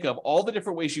methodically think of all the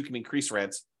different ways you can increase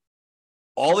rents,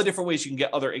 all the different ways you can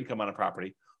get other income on a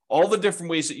property, all the different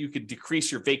ways that you could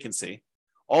decrease your vacancy,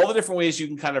 all the different ways you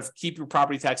can kind of keep your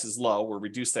property taxes low or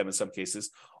reduce them in some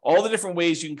cases, all the different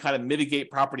ways you can kind of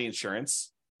mitigate property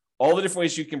insurance, all the different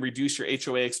ways you can reduce your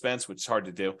HOA expense, which is hard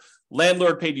to do,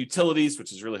 landlord paid utilities,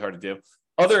 which is really hard to do,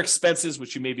 other expenses,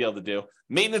 which you may be able to do,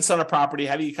 maintenance on a property,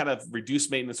 how do you kind of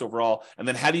reduce maintenance overall, and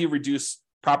then how do you reduce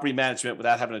property management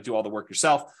without having to do all the work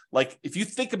yourself? Like if you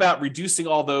think about reducing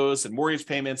all those and mortgage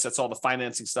payments, that's all the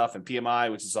financing stuff, and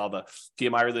PMI, which is all the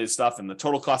PMI related stuff, and the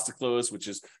total cost to close, which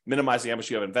is minimizing how much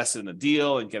you have invested in the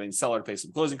deal and getting seller to pay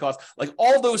some closing costs. Like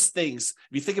all those things,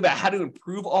 if you think about how to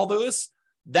improve all those,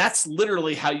 that's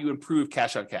literally how you improve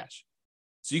cash on cash.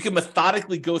 So you can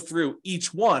methodically go through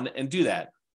each one and do that.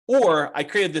 Or I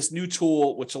created this new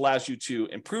tool, which allows you to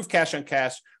improve cash on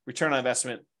cash, return on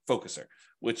investment focuser,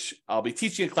 which I'll be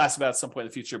teaching a class about at some point in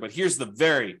the future. But here's the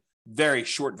very, very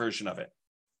short version of it.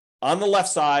 On the left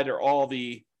side are all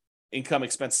the income,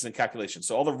 expenses, and calculations.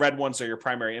 So all the red ones are your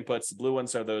primary inputs. The blue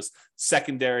ones are those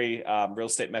secondary real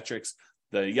estate metrics.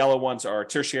 The yellow ones are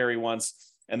tertiary ones.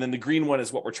 And then the green one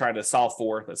is what we're trying to solve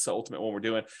for. That's the ultimate one we're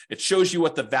doing. It shows you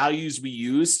what the values we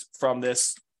used from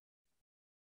this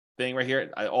thing right here.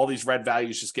 All these red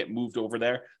values just get moved over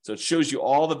there. So it shows you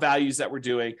all the values that we're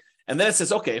doing. And then it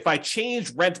says, okay, if I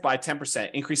change rent by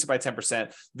 10%, increase it by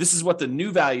 10%, this is what the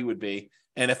new value would be.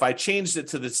 And if I changed it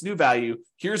to this new value,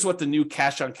 here's what the new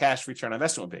cash on cash return on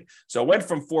investment would be. So it went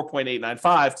from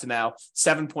 4.895 to now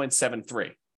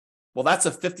 7.73. Well, that's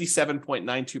a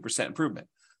 57.92% improvement.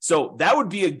 So that would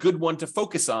be a good one to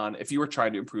focus on if you were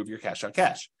trying to improve your cash on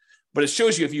cash. But it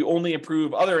shows you if you only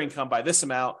improve other income by this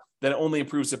amount, then it only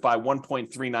improves it by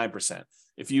 1.39%.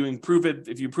 If you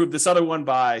improve this other one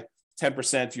by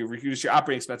 10%, you reduce your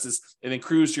operating expenses, it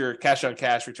improves your cash on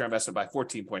cash return on investment by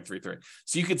 14.33.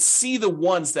 So you could see the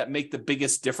ones that make the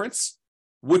biggest difference,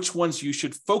 which ones you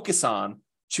should focus on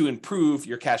to improve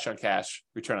your cash on cash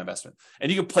return on investment.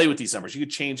 And you can play with these numbers. You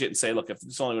could change it and say, look, if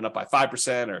this only went up by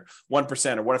 5% or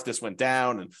 1%, or what if this went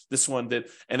down and this one did,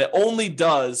 and it only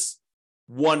does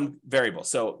one variable.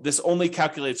 So this only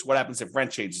calculates what happens if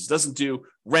rent changes. It doesn't do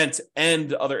rent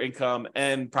and other income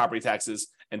and property taxes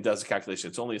and does a calculation.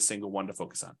 It's only a single one to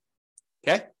focus on.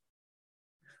 Okay.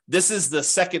 This is the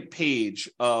second page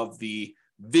of the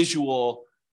visual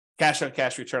cash on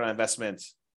cash return on investment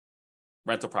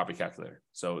rental property calculator.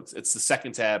 So it's the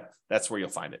second tab. That's where you'll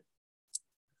find it.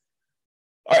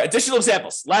 All right, additional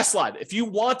examples. Last slide. If you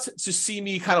want to see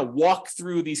me kind of walk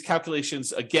through these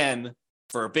calculations again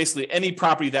for basically any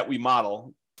property that we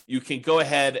model, you can go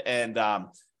ahead and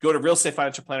go to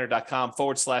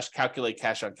realestatefinancialplanner.com/calculate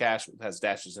cash on cash. It has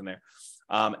dashes in there.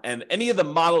 And any of the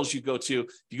models you go to, if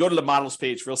you go to the models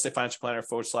page, Real Estate Financial Planner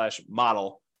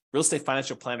 /model,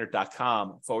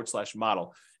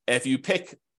 realestatefinancialplanner.com/model. And if you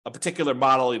pick a particular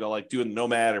model, like doing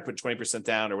Nomad or put 20%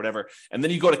 down or whatever, and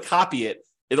then you go to copy it,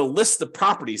 it'll list the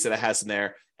properties that it has in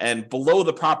there. And below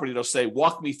the property, it'll say,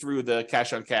 walk me through the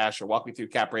cash on cash, or walk me through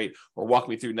cap rate, or walk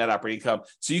me through net operating income.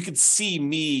 So you can see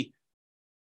me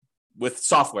with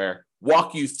software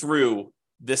walk you through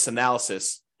this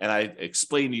analysis. And I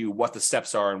explain to you what the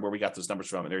steps are and where we got those numbers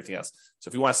from and everything else. So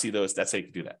if you want to see those, that's how you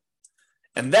can do that.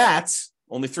 And that's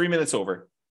only 3 minutes over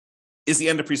is the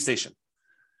end of presentation.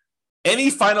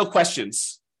 Any final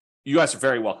questions? You guys are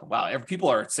very welcome. Wow, people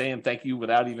are saying thank you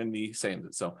without even me saying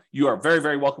it. So you are very,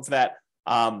 very welcome for that.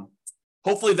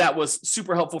 Hopefully that was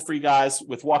super helpful for you guys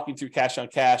with walking through cash on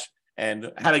cash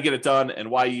and how to get it done and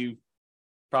why you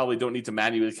probably don't need to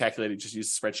manually calculate it, just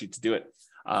use the spreadsheet to do it.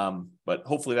 But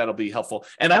hopefully that'll be helpful.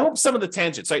 And I hope some of the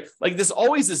tangents, like there's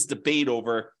always this debate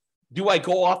over, do I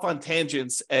go off on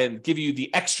tangents and give you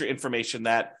the extra information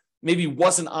that maybe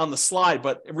wasn't on the slide,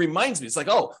 but it reminds me, it's like,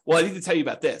 oh, well, I need to tell you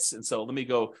about this. And so let me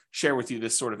go share with you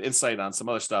this sort of insight on some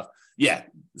other stuff. Yeah.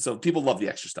 So people love the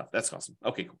extra stuff. That's awesome.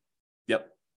 Okay, cool. Yep.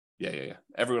 Yeah.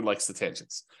 Everyone likes the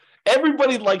tangents.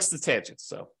 Everybody likes the tangents.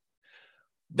 So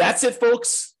that's it,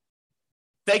 folks.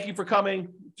 Thank you for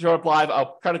coming. Show up live.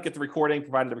 I'll try to get the recording,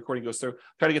 provided the recording goes through.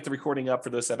 Try to get the recording up for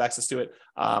those that have access to it.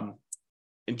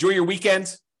 Enjoy your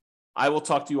weekend. I will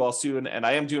talk to you all soon. And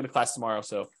I am doing a class tomorrow.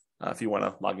 So if you want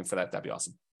to log in for that, that'd be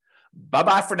awesome.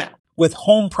 Bye-bye for now. With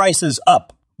home prices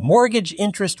up, mortgage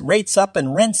interest rates up,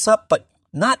 and rents up, but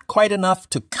not quite enough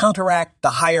to counteract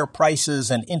the higher prices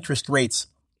and interest rates,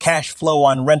 cash flow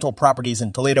on rental properties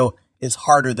in Toledo is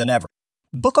harder than ever.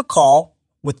 Book a call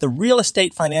with the Real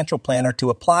Estate Financial Planner to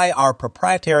apply our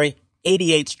proprietary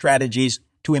 88 strategies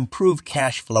to improve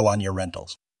cash flow on your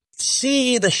rentals.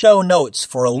 See the show notes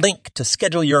for a link to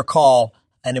schedule your call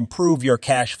and improve your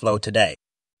cash flow today.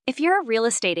 If you're a real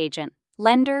estate agent,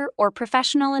 lender, or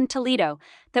professional in Toledo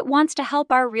that wants to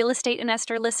help our Real Estate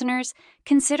Investor listeners,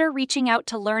 consider reaching out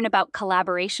to learn about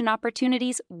collaboration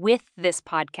opportunities with this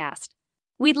podcast.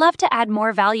 We'd love to add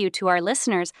more value to our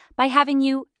listeners by having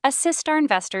you assist our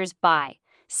investors buy,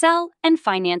 sell, and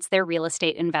finance their real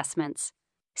estate investments.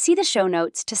 See the show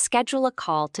notes to schedule a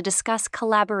call to discuss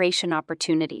collaboration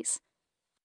opportunities.